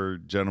not for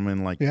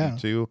gentlemen like you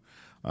two,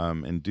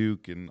 and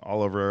Duke and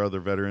all of our other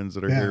veterans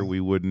that are here. We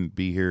wouldn't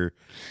be here.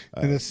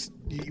 And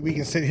we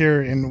can sit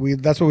here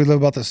and that's what we love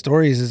about the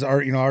stories is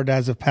our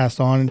dads have passed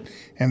on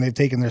and they've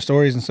taken their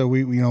stories, and so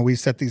we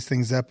set these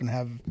things up and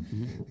have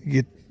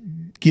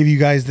give you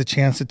guys the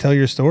chance to tell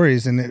your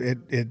stories, and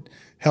it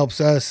helps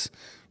us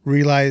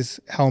realize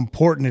how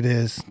important it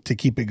is to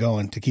keep it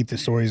going, to keep the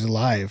stories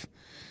alive.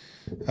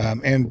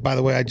 And by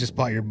the way, I just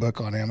bought your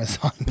book on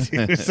Amazon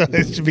too, so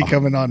it should be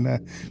coming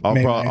on.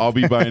 I'll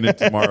be buying it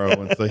tomorrow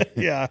once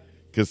yeah.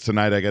 Because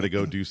tonight I got to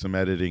go do some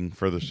editing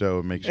for the show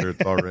and make sure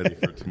it's all ready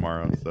for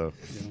tomorrow. So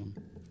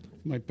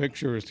my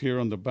picture is here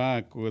on the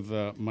back with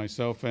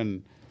myself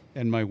and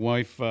my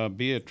wife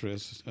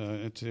Beatrice.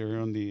 It's here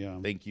on the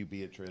thank you,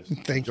 Beatrice,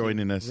 Thank for you.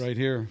 joining us. right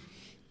here.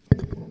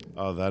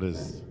 Oh,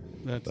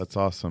 that's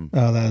awesome.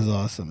 Oh, that is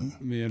awesome.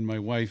 Me and my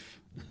wife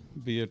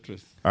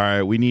Beatrice. All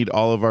right, we need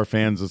all of our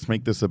fans. Let's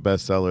make this a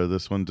bestseller.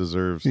 This one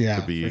deserves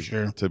to be for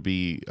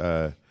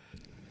sure.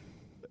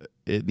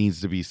 It needs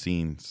to be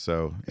seen.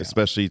 So,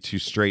 especially to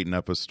straighten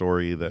up a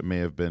story that may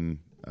have been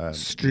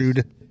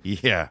Strewed,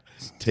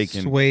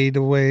 swayed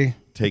away,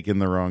 taken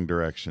the wrong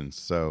direction.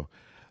 So,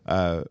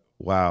 wow.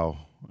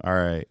 All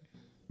right,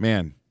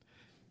 man.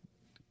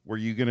 Were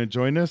you going to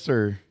join us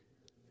or?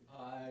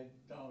 I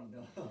don't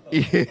know.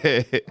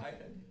 Yeah.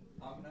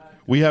 I'm not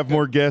We have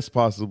more guests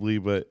possibly,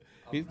 but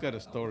He's got a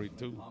story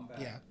too.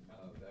 yeah.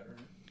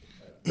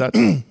 that's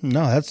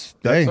No, that's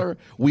That's hey. our.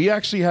 We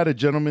actually had a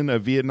gentleman, a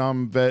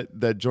Vietnam vet,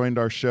 that joined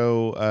our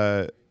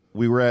show.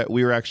 We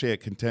were actually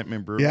at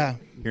Contentment Brewing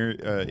here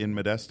in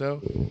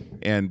Modesto,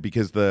 and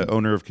because the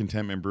owner of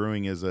Contentment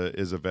Brewing is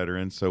a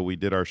veteran, so we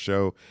did our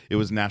show. It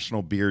was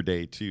National Beer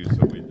Day too,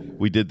 so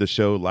we did the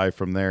show live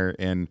from there,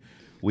 and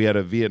we had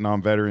a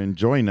Vietnam veteran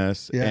join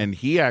us, and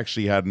he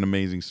actually had an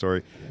amazing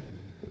story.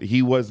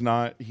 He was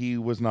not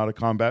a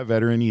combat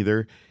veteran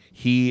either.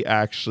 He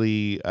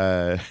actually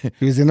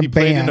He was in a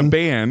played in a band.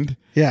 band.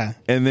 Yeah.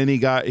 And then he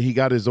got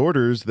his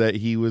orders that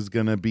he was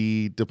going to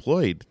be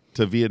deployed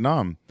to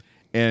Vietnam.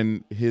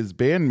 And his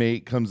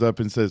bandmate comes up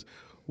and says,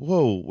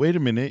 "Whoa, wait a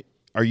minute.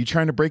 Are you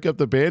trying to break up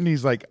the band?" And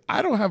he's like,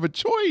 "I don't have a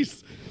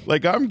choice.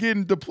 Like, I'm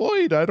getting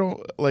deployed. I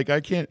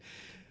can't."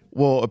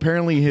 Well,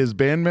 apparently his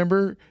band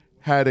member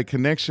had a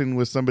connection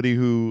with somebody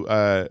who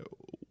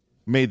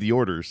made the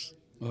orders.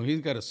 Well, he's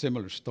got a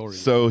similar story.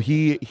 So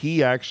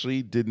he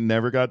actually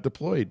never got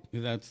deployed.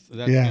 That's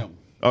Yeah. him.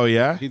 Oh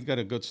yeah. He's got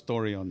a good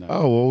story on that.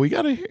 Oh well, we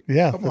gotta hear.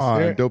 Yeah, come let's hear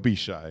on, it. don't be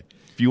shy.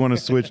 If you want to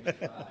switch,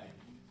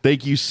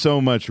 thank you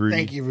so much, Rudy.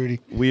 Thank you, Rudy.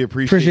 We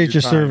appreciate Appreciate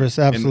your time. service,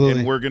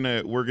 absolutely. And we're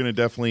gonna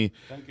definitely.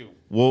 Thank you.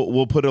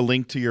 We'll put a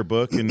link to your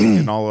book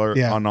and all our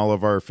Yeah. on all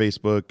of our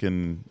Facebook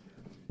and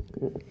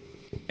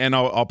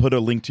I'll put a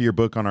link to your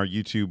book on our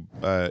YouTube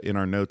in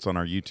our notes on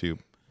our YouTube.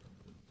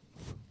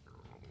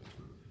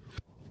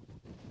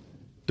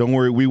 Don't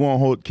worry, we won't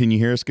hold. Can you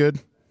hear us good?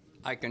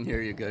 I can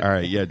hear you good. All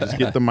right, yeah. Just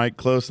get the mic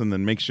close and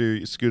then make sure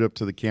you scoot up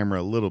to the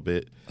camera a little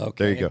bit.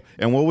 Okay. There you go.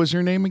 And what was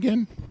your name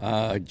again?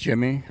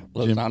 Jimmy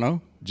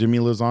Lozano. Jimmy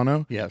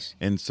Lozano. Yes.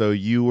 And so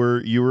you were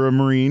a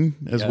Marine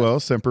as Yes. well,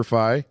 Semper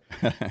Fi.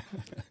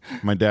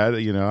 My dad,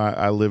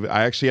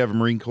 I actually have a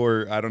Marine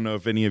Corps. I don't know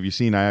if any of you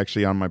seen. I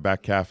actually on my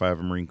back calf I have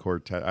a Marine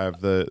Corps. I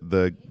have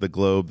the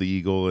globe, the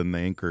eagle, and the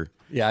anchor.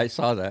 Yeah, I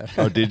saw that.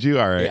 Oh, did you?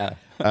 All right.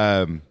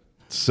 Yeah.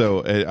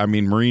 So I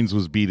mean, Marines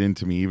was beat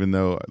into me, even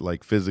though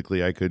like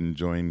physically I couldn't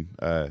join.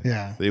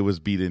 Yeah. It was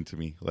beat into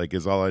me. Like,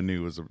 is all I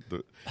knew was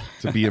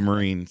to be a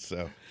Marine.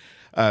 So,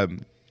 all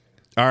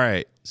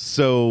right.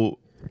 So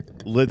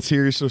let's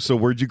hear. So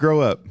where'd you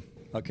grow up?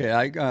 Okay,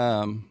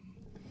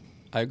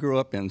 I grew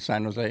up in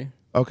San Jose,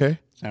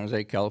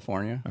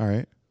 California, All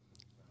right.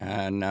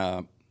 and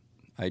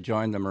I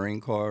joined the Marine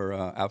Corps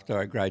after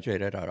I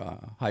graduated out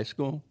of high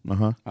school.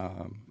 Uh-huh.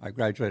 I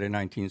graduated in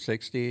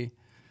 1960,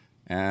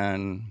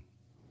 and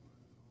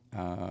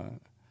I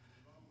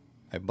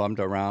bummed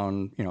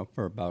around,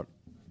 for about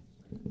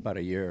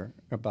a year,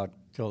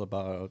 till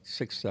about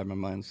 6-7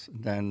 months.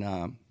 Then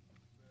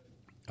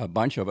a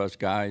bunch of us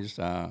guys,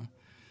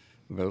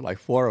 like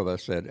 4 of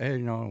us, said, "Hey,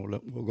 we'll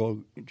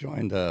go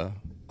join the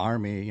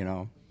Army,"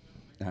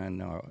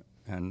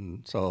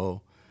 and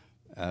so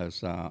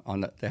as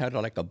they had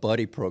like a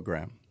buddy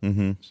program.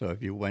 Mm-hmm. So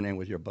if you went in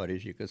with your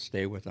buddies, you could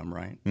stay with them,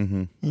 right?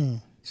 Mm-hmm.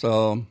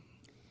 So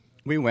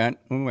we went,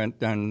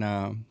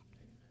 and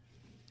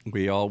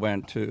we all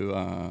went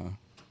to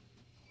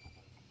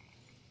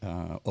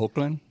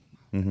Oakland,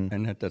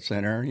 and at the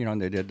center,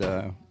 they did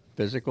the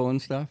physical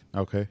and stuff.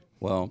 Okay.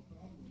 Well,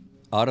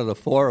 out of the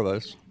 4 of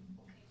us,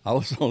 I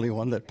was the only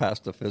one that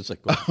passed the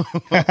physical.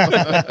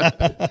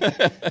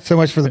 So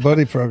much for the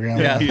buddy program.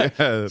 Yeah. Yeah.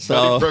 The So-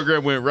 buddy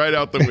program went right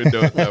out the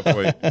window at that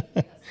point.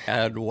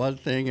 And one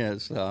thing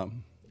is,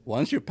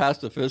 once you pass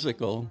the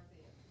physical,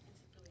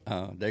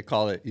 they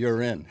call it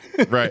you're in.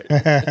 Right.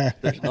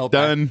 There's no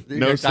Done. back-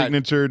 No you're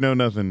signature. No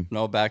nothing.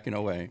 No backing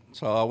away.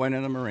 So I went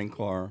in the Marine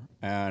Corps,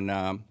 and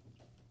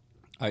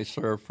I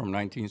served from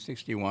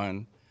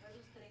 1961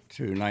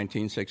 to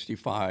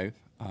 1965.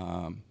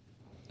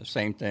 The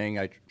same thing.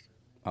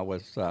 I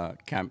was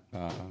camp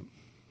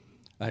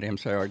at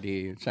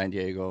MCRD in San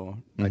Diego.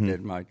 I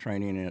did my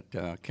training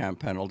at Camp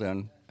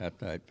Pendleton at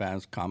the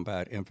Advanced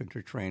Combat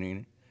Infantry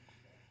Training,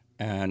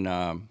 and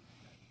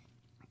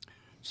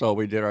so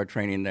we did our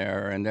training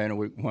there. And then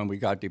when we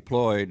got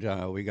deployed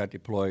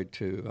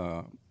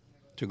to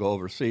go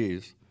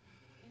overseas,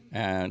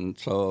 and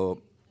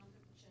so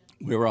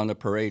we were on the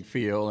parade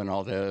field and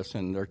all this,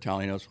 and they're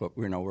telling us what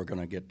we're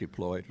going to get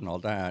deployed and all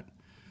that.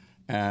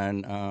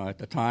 And at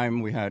the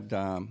time, we had,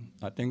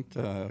 I think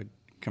the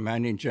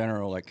commanding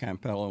general at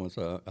Camp Pendleton was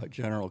a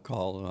general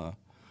called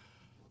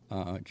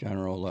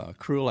General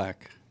Krulak.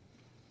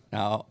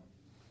 Now,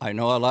 I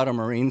know a lot of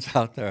Marines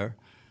out there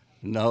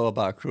know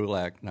about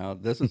Krulak. Now,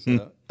 this is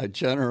a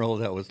general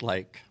that was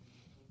like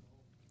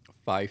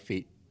 5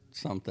 feet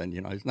something.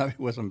 He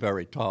wasn't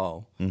very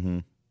tall. Mm-hmm.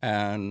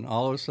 And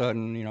all of a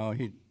sudden,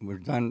 we're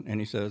done, and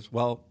he says,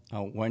 "Well,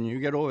 when you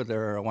get over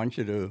there, I want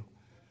you to."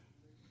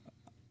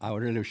 I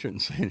really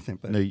shouldn't say anything,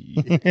 but No,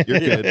 you're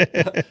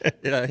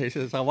good. he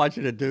says, "I want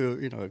you to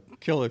do,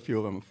 kill a few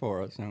of them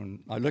for us."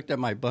 And I looked at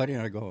my buddy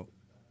and I go,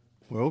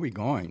 "Where are we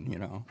going?"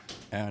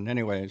 And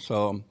anyway,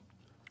 so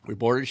we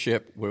boarded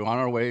ship. We're on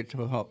our way to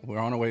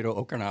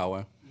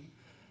Okinawa,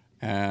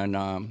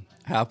 and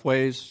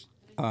halfway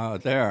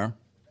there,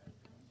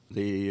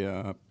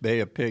 the Bay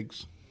of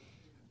Pigs,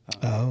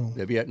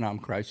 the Vietnam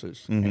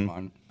crisis came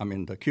on. I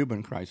mean, the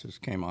Cuban crisis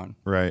came on.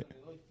 Right.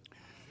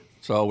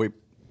 So we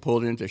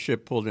pulled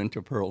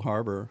into Pearl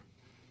Harbor,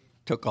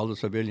 took all the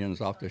civilians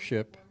off the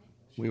ship.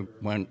 We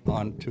went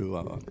on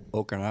to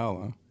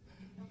Okinawa,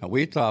 and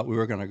we thought we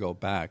were going to go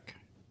back,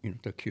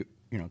 to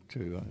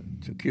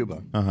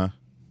Cuba,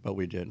 but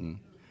we didn't.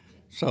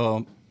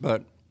 So,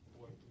 but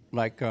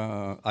like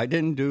I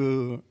didn't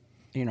do,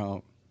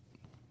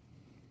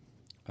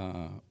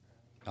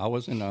 I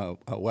was in a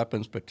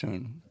weapons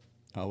platoon.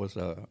 I was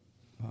a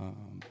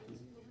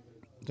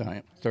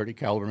 30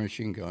 caliber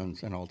machine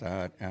guns and all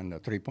that, and a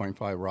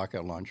 3.5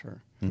 rocket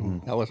launcher.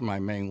 Mm-hmm. That was my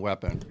main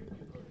weapon.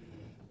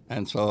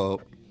 And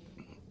so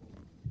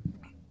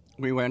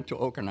we went to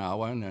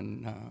Okinawa,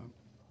 and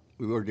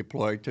we were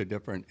deployed to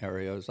different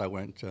areas. I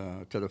went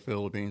to the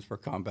Philippines for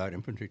combat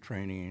infantry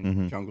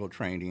training, jungle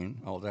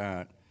training, all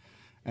that.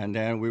 And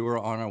then we were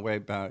on our way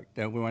back.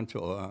 Then we went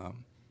to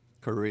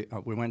Korea.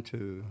 We went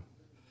to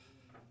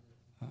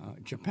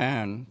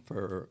Japan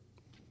for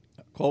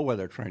cold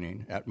weather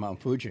training at Mount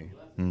Fuji.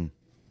 Wow.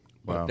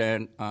 But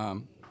then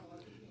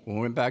when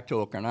we went back to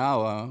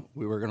Okinawa,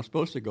 we were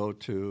supposed to go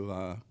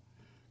to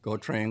go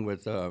train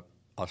with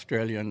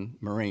Australian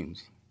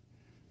Marines,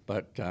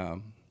 but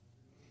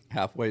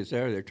halfway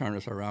there, they turned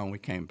us around. We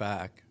came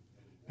back,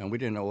 and we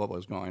didn't know what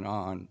was going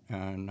on.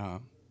 And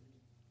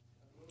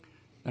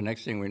the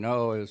next thing we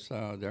know is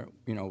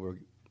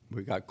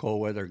we got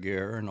cold weather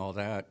gear and all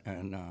that,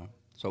 and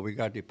so we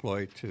got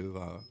deployed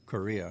to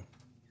Korea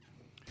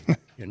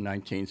in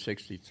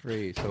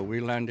 1963. So we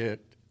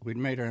landed. We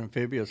made an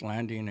amphibious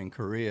landing in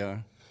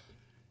Korea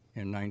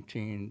in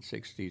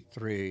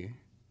 1963,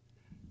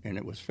 and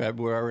it was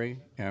February,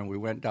 and we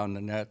went down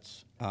the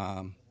nets.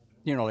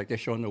 Like they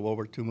show in the World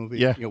War II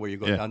movie, where you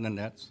go down the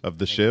nets of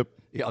the ship.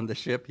 Yeah, on the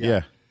ship.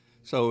 Yeah.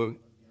 So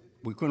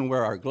we couldn't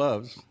wear our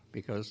gloves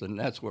because the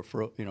nets were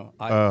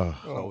ice.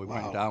 So we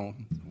went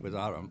down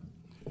without them.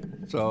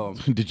 So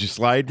did you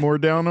slide more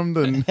down them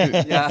than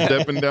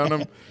stepping down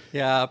them?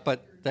 Yeah,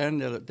 but then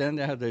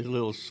they had these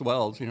little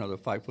swells, the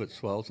 5-foot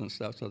swells and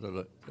stuff. So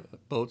the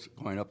boat's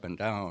going up and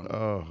down.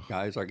 Oh.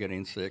 Guys are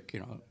getting sick,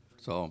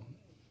 So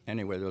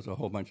anyway, there was a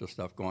whole bunch of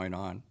stuff going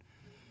on.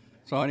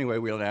 So anyway,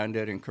 we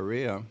landed in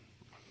Korea,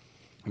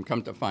 and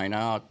come to find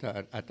out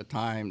that at the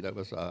time there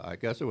was I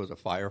guess it was a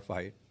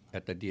firefight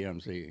at the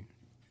DMZ,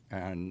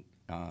 and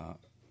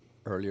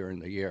earlier in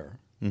the year,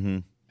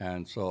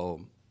 and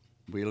so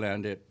we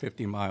landed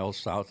 50 miles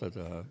south of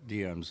the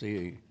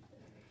DMZ,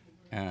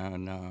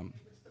 and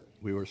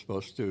we were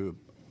supposed to,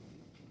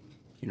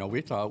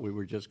 we thought we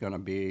were just going to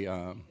be,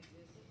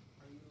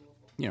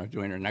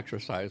 doing an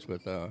exercise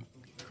with the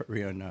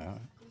Korean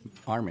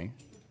Army,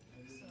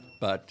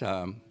 but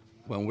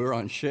when we're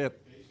on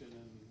ship,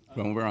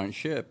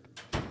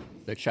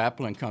 the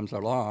chaplain comes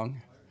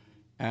along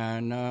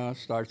and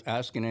starts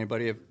asking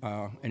anybody if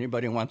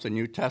anybody wants a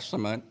New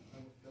Testament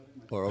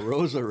or a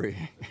rosary.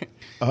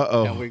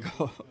 Uh-oh. And we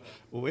go,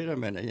 well, wait a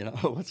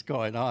minute, what's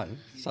going on?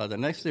 So the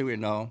next thing we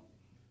know,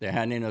 they're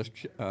handing us,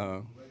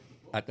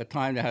 at the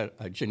time they had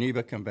a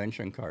Geneva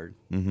Convention card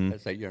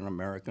that said you're an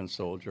American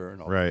soldier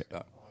and all that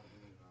stuff.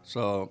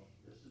 So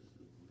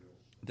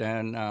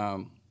then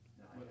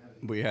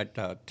we had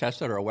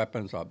tested our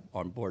weapons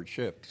on board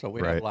ship, so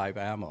we had live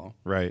ammo.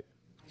 Right.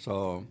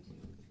 So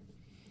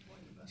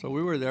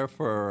we were there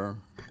for,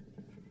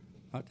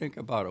 I think,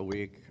 about a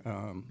week.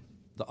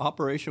 The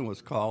operation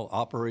was called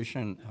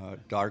Operation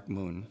Dark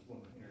Moon,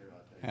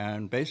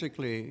 and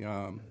basically,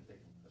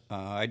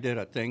 I did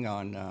a thing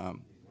on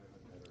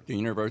the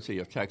University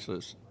of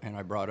Texas, and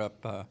I brought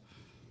up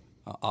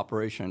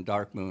Operation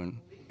Dark Moon,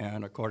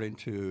 and it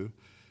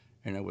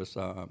was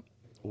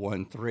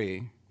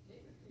 1-3.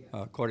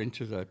 According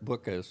to the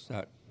book,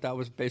 that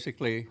was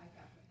basically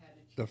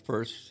the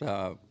first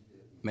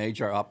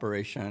major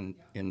operation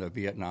in the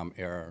Vietnam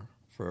era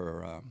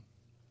for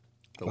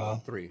the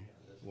 1-3.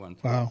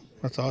 Wow,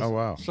 that's awesome. Oh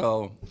wow!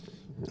 So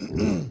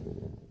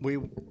we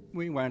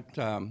went.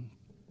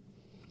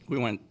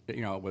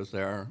 Was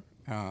there.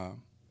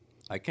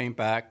 I came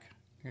back.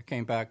 We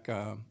came back.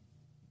 I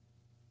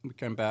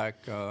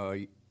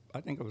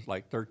think it was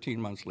like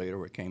 13 months later.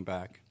 We came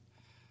back,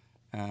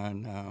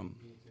 and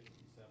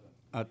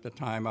at the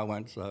time I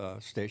went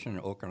stationed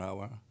in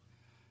Okinawa.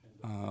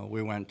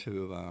 We went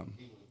to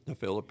the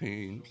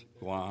Philippines,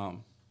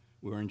 Guam.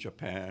 We were in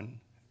Japan.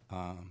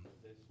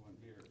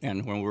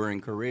 And when we were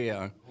in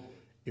Korea,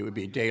 it would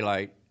be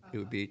daylight. It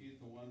would be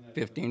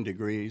 15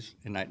 degrees,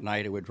 and at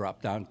night it would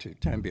drop down to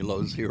 10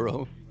 below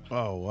zero.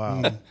 Oh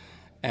wow!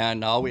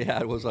 And all we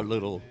had was a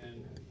little,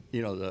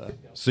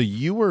 So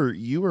you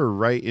were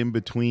right in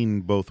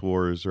between both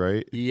wars,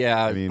 right?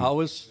 Yeah,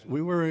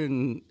 we were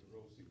in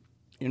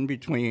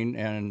between,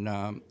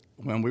 and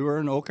when we were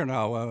in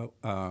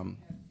Okinawa,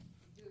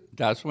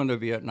 that's when the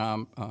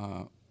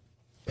Vietnam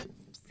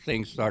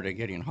things started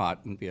getting hot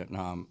in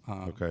Vietnam.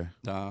 Okay.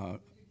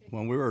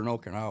 When we were in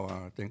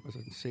Okinawa, I think it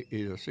was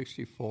either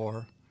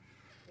 64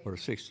 or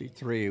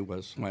 63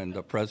 was when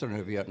the president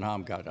of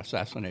Vietnam got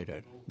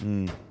assassinated,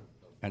 and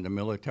the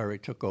military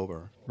took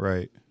over.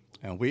 Right.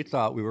 And we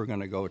thought we were going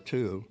to go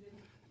too,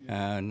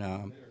 and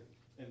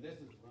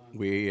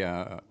we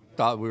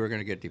thought we were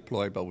going to get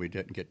deployed, but we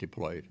didn't get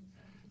deployed.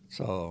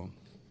 So,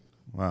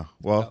 wow.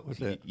 Well, that was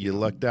it. You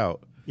lucked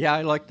out. Yeah,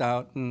 I lucked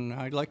out, and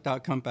I lucked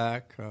out. Come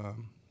back.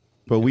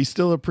 But we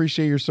still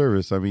appreciate your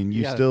service. I mean,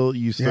 you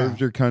served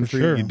your country.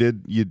 Sure.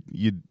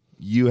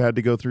 You had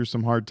to go through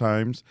some hard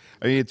times.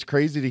 I mean, it's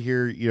crazy to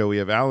hear. We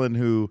have Alan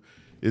who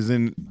is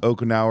in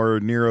Okinawa or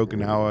near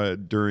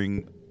Okinawa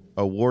during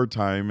a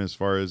wartime, as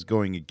far as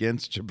going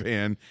against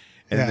Japan.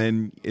 And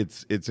then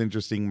it's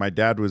interesting. My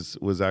dad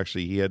was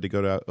actually, he had to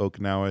go to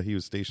Okinawa. He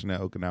was stationed at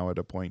Okinawa at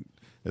a point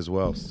as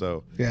well.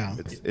 So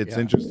it's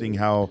interesting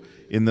how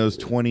in those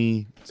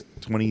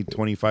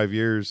 25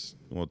 years,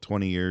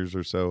 20 years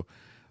or so,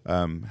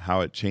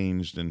 how it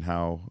changed and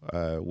how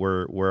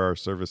where our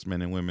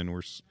servicemen and women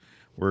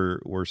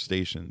were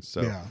stationed.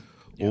 So,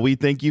 well, we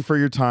thank you for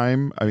your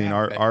time. I mean,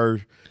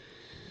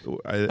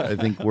 I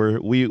think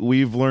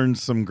we've learned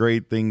some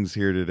great things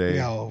here today.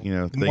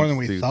 More than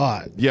we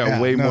thought.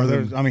 Way more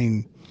than. I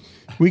mean,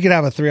 we could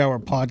have a 3-hour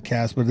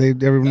podcast, but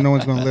no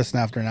one's going to listen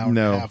after an hour and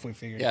a half. We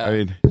figured. Yeah. I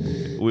mean,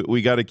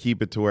 we got to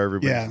keep it to where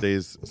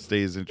everybody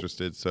stays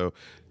interested. So,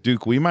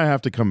 Duke, we might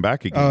have to come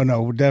back again. Oh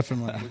no,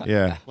 definitely.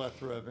 Yeah.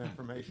 Plethora of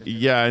information.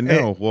 Yeah, I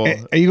know. Well,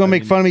 are you going to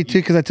make fun of me too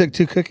because I took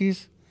 2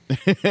 cookies?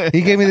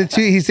 He gave me the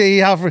 2. He said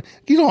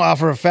you don't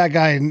offer a fat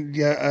guy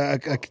a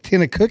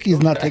tin of cookies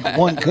and not take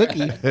 1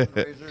 cookie.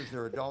 Razors,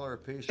 they're $1 a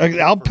piece.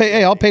 I'll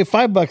pay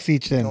 $5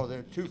 each then. No,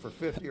 they're 2 for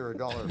 $50 or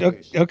 $1 a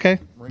piece. Okay.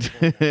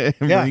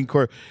 Marine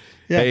Corps.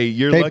 Yeah. Hey,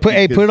 you're Hey,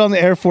 lucky. put it on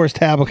the Air Force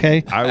tab,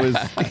 okay? I was.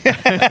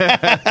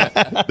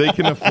 They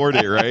can afford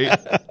it, right?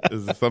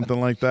 Is it something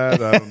like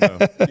that? I don't know.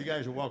 You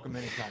guys are welcome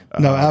anytime.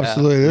 No,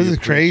 absolutely. This we is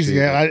crazy.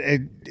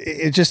 appreciate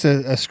It's just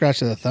a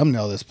scratch of the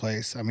thumbnail. This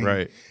place. I mean,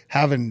 Right.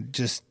 having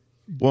just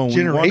Well,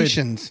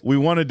 generations. We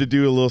wanted to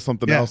do a little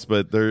something Yeah. else,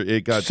 but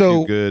it got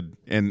So- too good,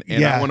 and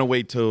Yeah. I want to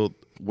wait till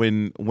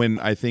when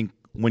I think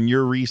when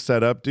you're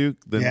reset up, Duke.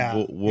 Then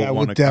we'll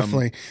want to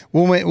definitely.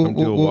 We'll do a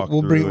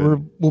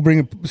walkthrough we'll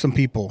bring some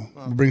people.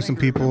 We'll bring some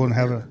people and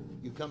have a.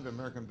 You come to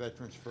American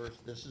Veterans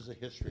First. This is a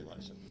history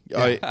lesson.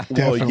 Well,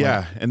 Definitely.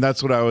 yeah, and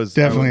that's what I was.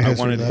 Definitely I history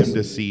wanted him lesson.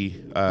 to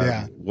see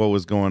Yeah. what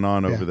was going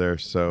on over there.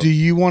 So Do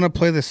you want to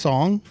play the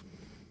song?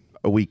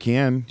 we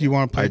can. Do you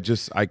want to play?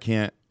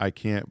 I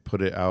can't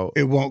put it out.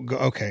 It won't go.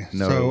 Okay.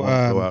 No, so, it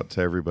won't go out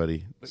to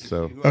everybody.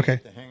 So You guys Okay.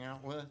 get to hang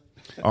out with.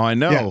 oh, I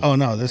know. Yeah. Oh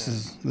no, this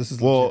is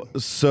Well,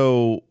 legit.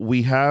 so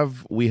we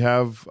have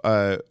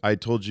I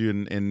told you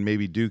and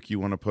maybe Duke you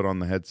want to put on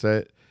the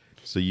headset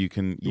so you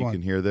can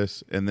hear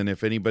this, and then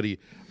if anybody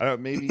I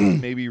don't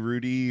maybe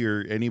Rudy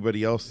or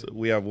anybody else,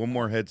 we have one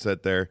more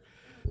headset there.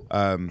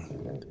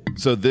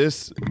 So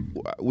this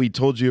we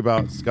told you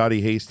about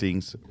Scotty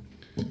Hastings.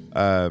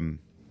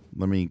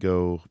 Let me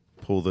go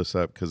pull this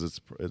up because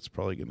it's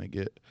probably gonna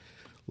get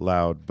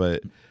loud,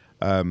 but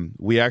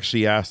we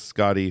actually asked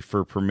Scotty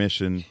for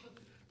permission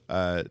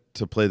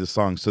to play the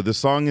song. So the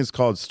song is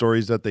called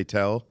Stories That They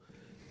Tell,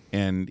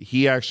 and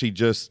he actually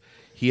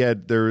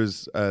there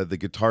was the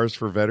Guitars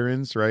for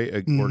Veterans, right?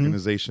 An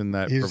organization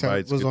that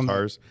provides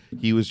guitars.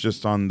 He was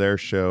just on their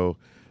show,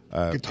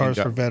 Guitars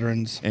for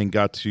Veterans, and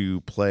got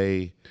to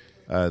play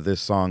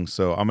this song.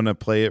 So I'm gonna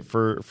play it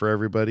for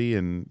everybody,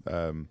 and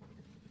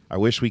I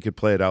wish we could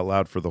play it out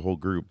loud for the whole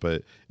group,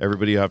 but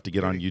everybody will have to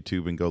get on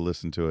YouTube and go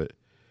listen to it.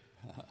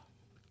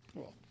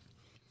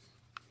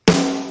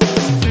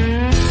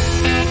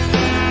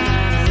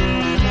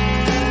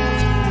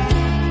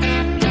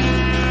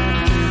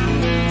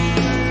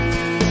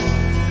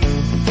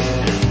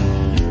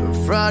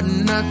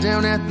 Friday night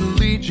down at the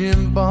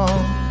Legion Bar,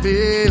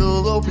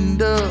 Bill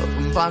opened up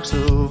a box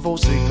of old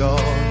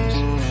cigars.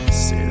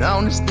 Said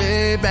on this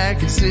day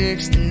back in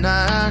 '69,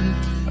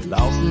 I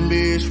lost my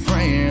best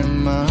friend of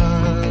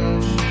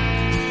mine.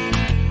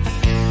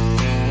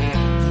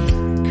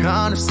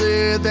 Connor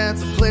said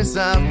that's the place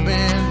I've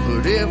been,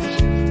 but it was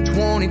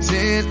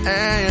 2010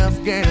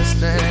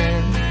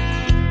 Afghanistan.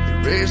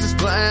 He raised his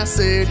glass,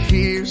 said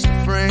here's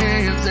to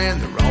friends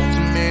and their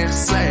ultimate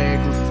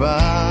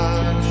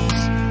sacrifice.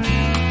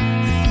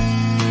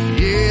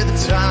 Yeah, the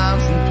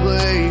times and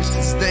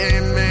places, they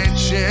may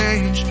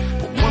change,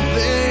 but one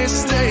thing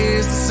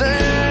stays the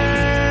same.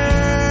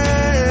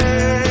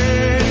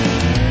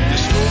 The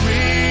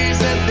stories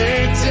that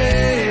they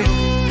tell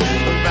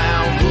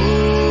about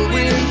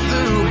going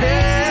through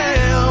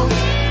hell.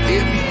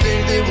 If you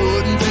think they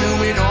wouldn't do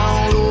it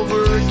all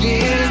over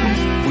again,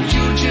 well,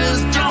 you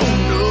just don't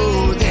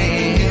know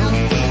them.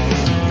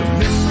 The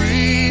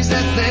memories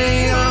that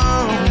they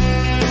own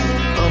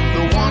of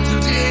the ones who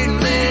didn't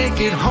make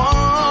it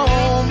home.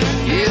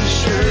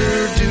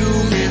 Sure do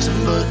miss them,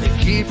 but they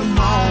keep them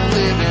all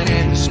living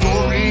in the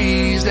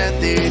stories that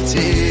they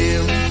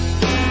tell.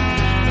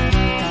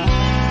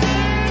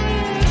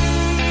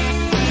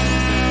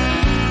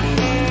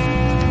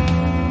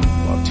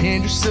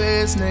 Bartender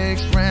says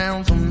next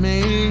round's on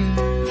me.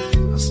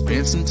 I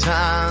spent some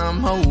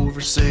time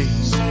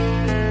overseas.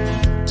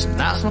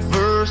 Tonight's my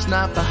first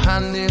night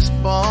behind this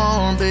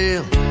bar.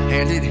 Bill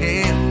handed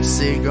him a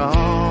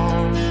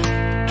cigar.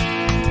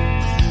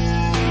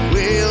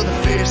 Well, the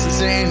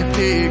faces and the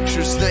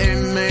pictures, they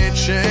may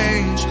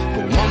change,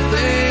 but one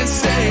thing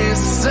stays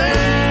the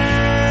same.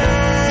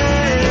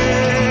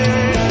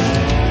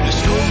 The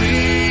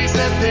stories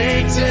that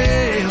they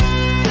tell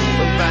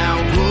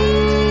about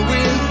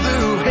going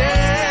through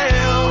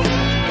hell.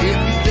 If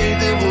you think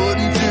they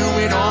wouldn't do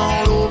it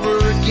all over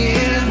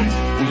again,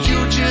 well, you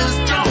just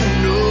don't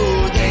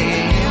know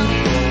them.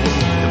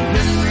 The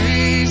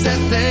memories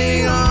that they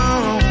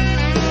own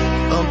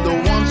of the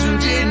ones who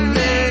didn't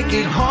make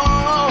it home.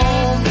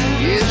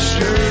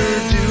 Sure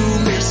do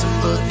miss them,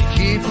 but they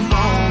keep them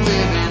all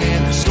living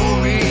in the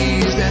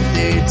stories that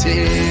they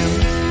tell.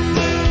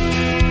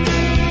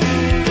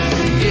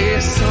 Yeah,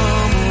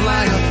 some will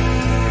laugh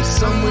and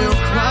some will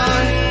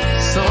cry.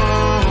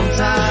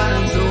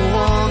 Sometimes they'll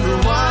wonder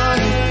why.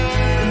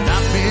 And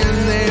I've been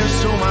there,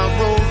 so I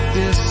wrote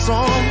this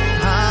song.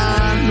 I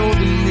know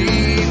the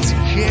need to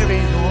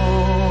carry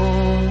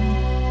on.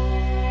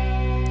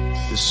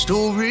 The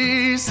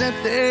stories that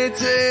they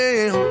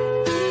tell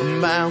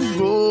about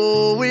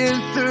going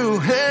through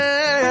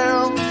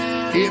hell.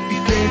 If you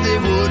think they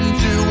wouldn't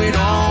do it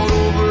all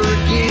over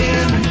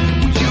again,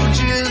 you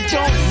just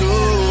don't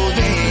know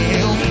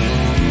them.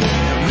 The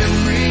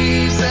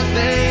memories that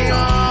they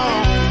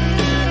are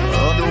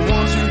the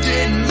ones who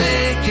didn't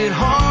make it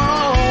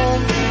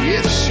home.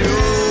 Yeah, they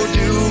sure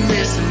do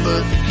miss them,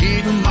 but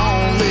keep them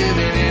on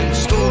living in the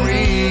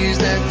stories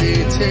that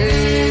they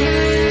tell.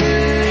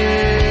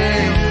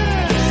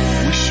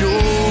 We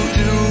sure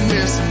do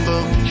miss them,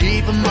 but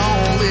keep them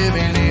on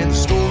living in the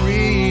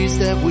stories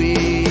that we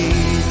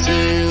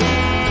tell.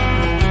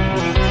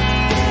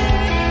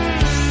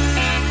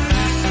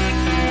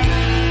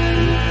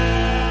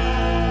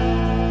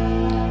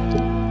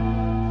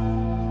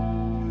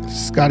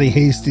 Scotty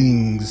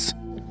Hastings.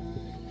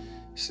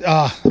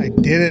 I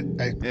did it.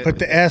 I put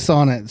the S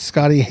on it.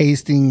 Scotty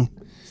Hastings.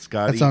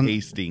 Scotty That's on-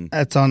 Hastings.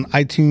 That's on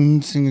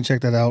iTunes. You can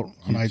check that out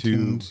on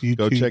YouTube. iTunes. YouTube.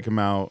 Go check him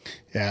out.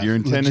 Yeah, You're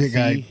in legit Tennessee.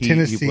 guy. He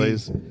Tennessee.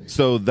 plays.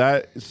 So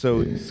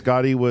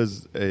Scotty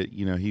was,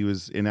 he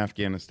was in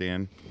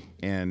Afghanistan,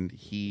 and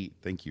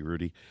thank you,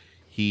 Rudy.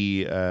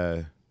 He,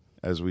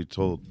 as we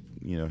told,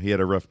 he had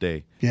a rough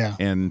day. Yeah.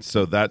 And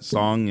so that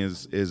song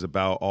is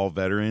about all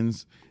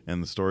veterans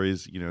and the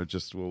stories,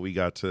 just what we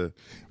got to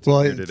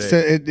Well, hear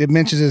today. it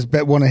mentions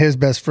one of his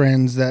best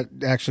friends that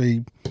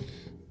actually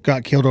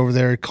got killed over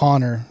there,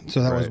 Connor.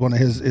 So that was Right. one of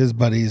his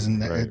buddies,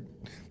 and Right.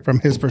 from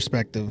his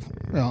perspective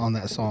on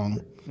that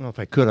song. Well, if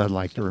I could, I'd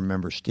like to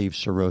remember Steve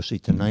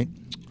Sarosi tonight.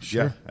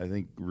 Yeah, I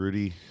think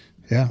Rudy.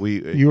 Yeah,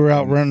 We- you were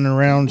out running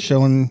around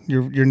showing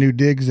your new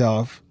digs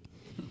off.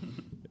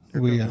 The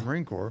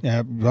Marine Corps.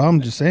 Yeah, well,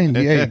 I'm just saying,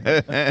 yeah,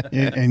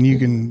 and you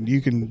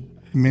can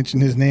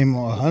mention his name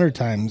 100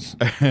 times.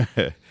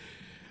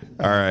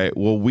 All right.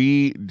 Well,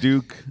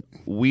 Duke,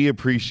 we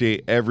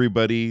appreciate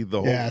everybody, the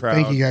whole Yeah, crowd.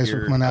 thank you guys for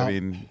here. coming out. I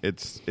mean,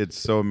 it's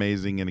so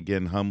amazing, and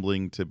again,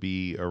 humbling to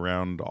be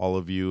around all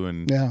of you.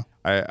 And Yeah.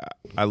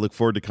 I look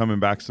forward to coming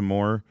back some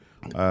more.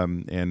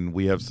 And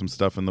we have some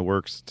stuff in the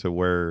works to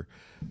where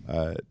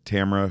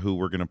Tamara, who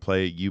we're going to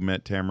play, you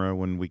met Tamara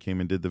when we came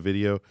and did the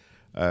video.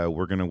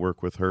 We're going to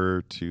work with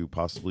her to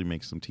possibly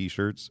make some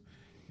T-shirts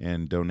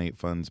and donate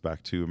funds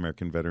back to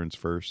American Veterans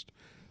First.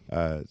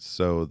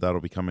 So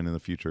that'll be coming in the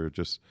future.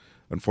 Just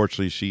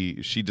unfortunately,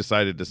 she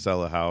decided to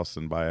sell a house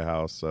and buy a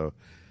house, so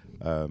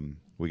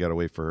we got to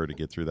wait for her to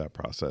get through that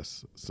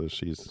process. So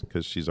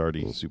because she's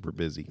already super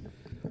busy.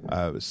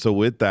 So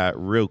with that,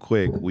 real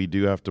quick, we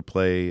do have to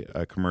play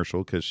a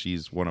commercial because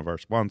she's one of our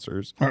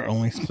sponsors. Our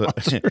only So,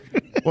 sponsor.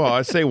 well,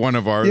 I say one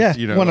of ours. Yeah,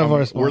 one of our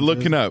We're sponsors.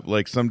 looking up.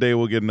 Like someday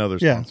we'll get another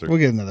Yeah, sponsor. we'll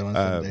get another one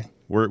someday.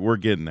 We're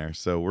getting there.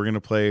 So we're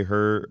gonna play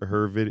her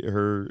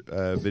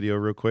video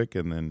real quick,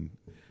 and then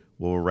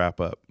we'll wrap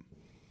up.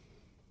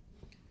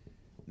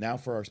 Now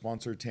for our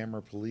sponsor,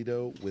 Tamara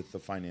Polito with the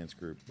Finance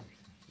Group,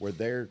 where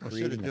they're Instead of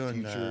creating a doing,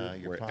 future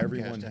your where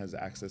everyone podcasting. has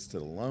access to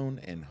the loan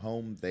and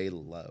home they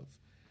love.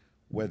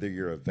 Whether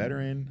you're a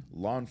veteran,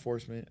 law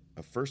enforcement,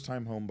 a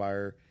first-time home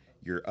buyer,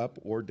 you're up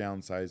or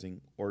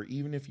downsizing, or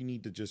even if you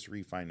need to just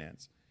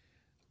refinance,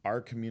 our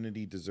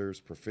community deserves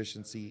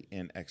proficiency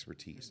and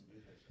expertise.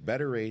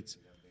 Better rates,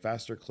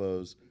 faster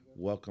close,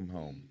 welcome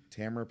home.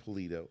 Tamara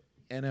Polito,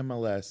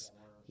 NMLS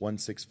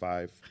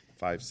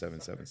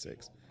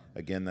 1655776.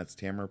 Again, that's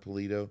Tamara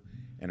Polito,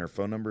 and her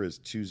phone number is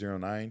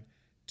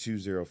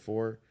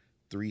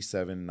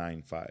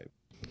 209-204-3795.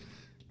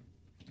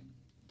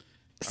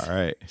 All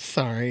right.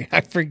 Sorry, I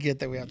forget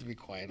that we have to be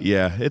quiet.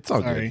 Yeah, it's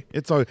all Sorry. good.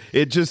 It's all.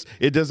 It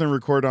doesn't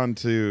record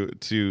onto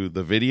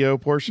the video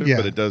portion, Yeah.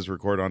 but it does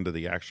record onto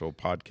the actual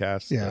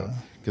podcast. Yeah.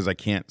 because I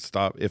can't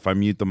stop. If I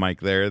mute the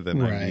mic there,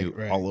 then I Right, mute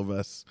right. all of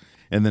us,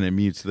 and then it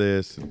mutes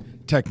this.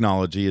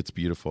 Technology, it's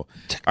beautiful.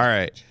 All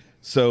right,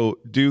 so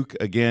Duke,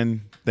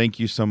 again,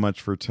 thank you so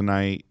much for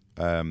tonight.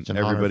 It's an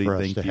honor Everybody, for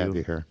us thank to you. have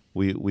you here.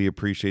 We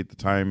appreciate the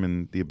time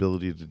and the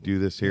ability to do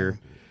this here.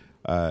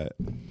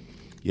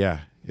 Yeah,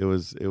 it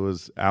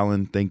was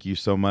Alan. Thank you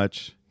so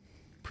much.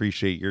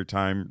 Appreciate your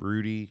time,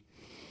 Rudy,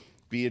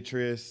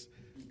 Beatrice.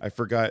 I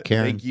forgot.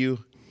 Karen. Thank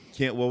you.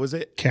 What was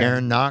it?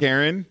 Karen Knock.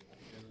 Karen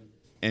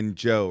and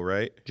Joe,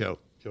 right? Joe.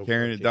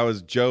 Karen. That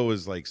was Joe.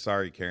 Was like,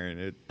 sorry,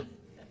 Karen.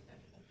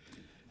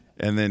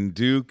 And then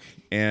Duke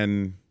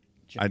and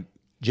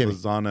Jimmy.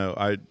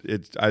 Lozano.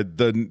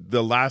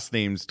 The last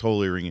name's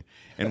totally ringing.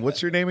 And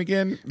what's your name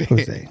again?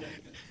 Jose.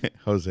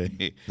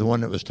 Jose. The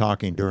one that was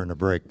talking during the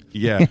break.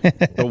 Yeah,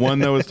 the one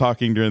that was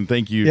talking during.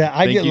 Thank you. Yeah,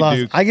 I Thank get you, lost.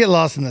 Duke. I get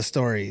lost in the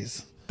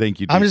stories. Thank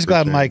you. I'm Duke, just for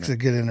glad sharing Mike's that. a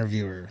good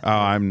interviewer. Oh,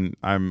 I'm.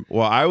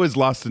 Well, I was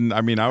lost in. I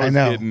mean, I was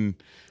know. getting.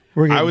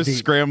 We're getting I was deep.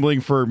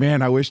 scrambling for.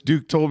 Man, I wish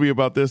Duke told me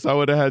about this. I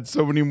would have had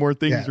so many more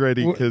things Yeah.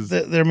 ready Well, because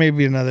there may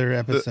be another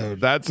episode.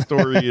 that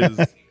story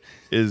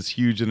is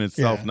huge in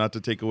itself. Yeah. Not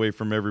to take away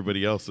from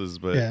everybody else's,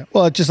 but Yeah.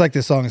 Well, it's just like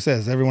the song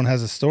says, everyone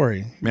has a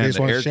story. man, they just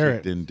the want air to share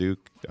kicked it. in,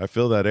 Duke. I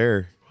feel that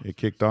air. It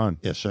kicked on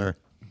Yes, sir.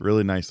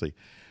 really nicely.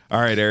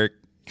 All right, Eric.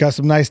 Got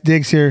some nice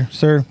digs here,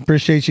 sir.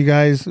 Appreciate you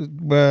guys.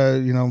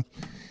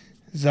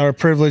 It's our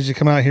privilege to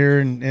come out here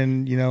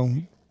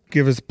and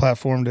give us a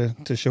platform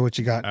to show what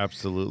you got.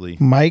 Absolutely.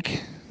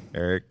 Mike,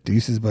 Eric.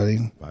 Deuces,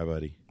 buddy. Bye,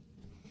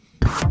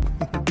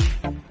 buddy.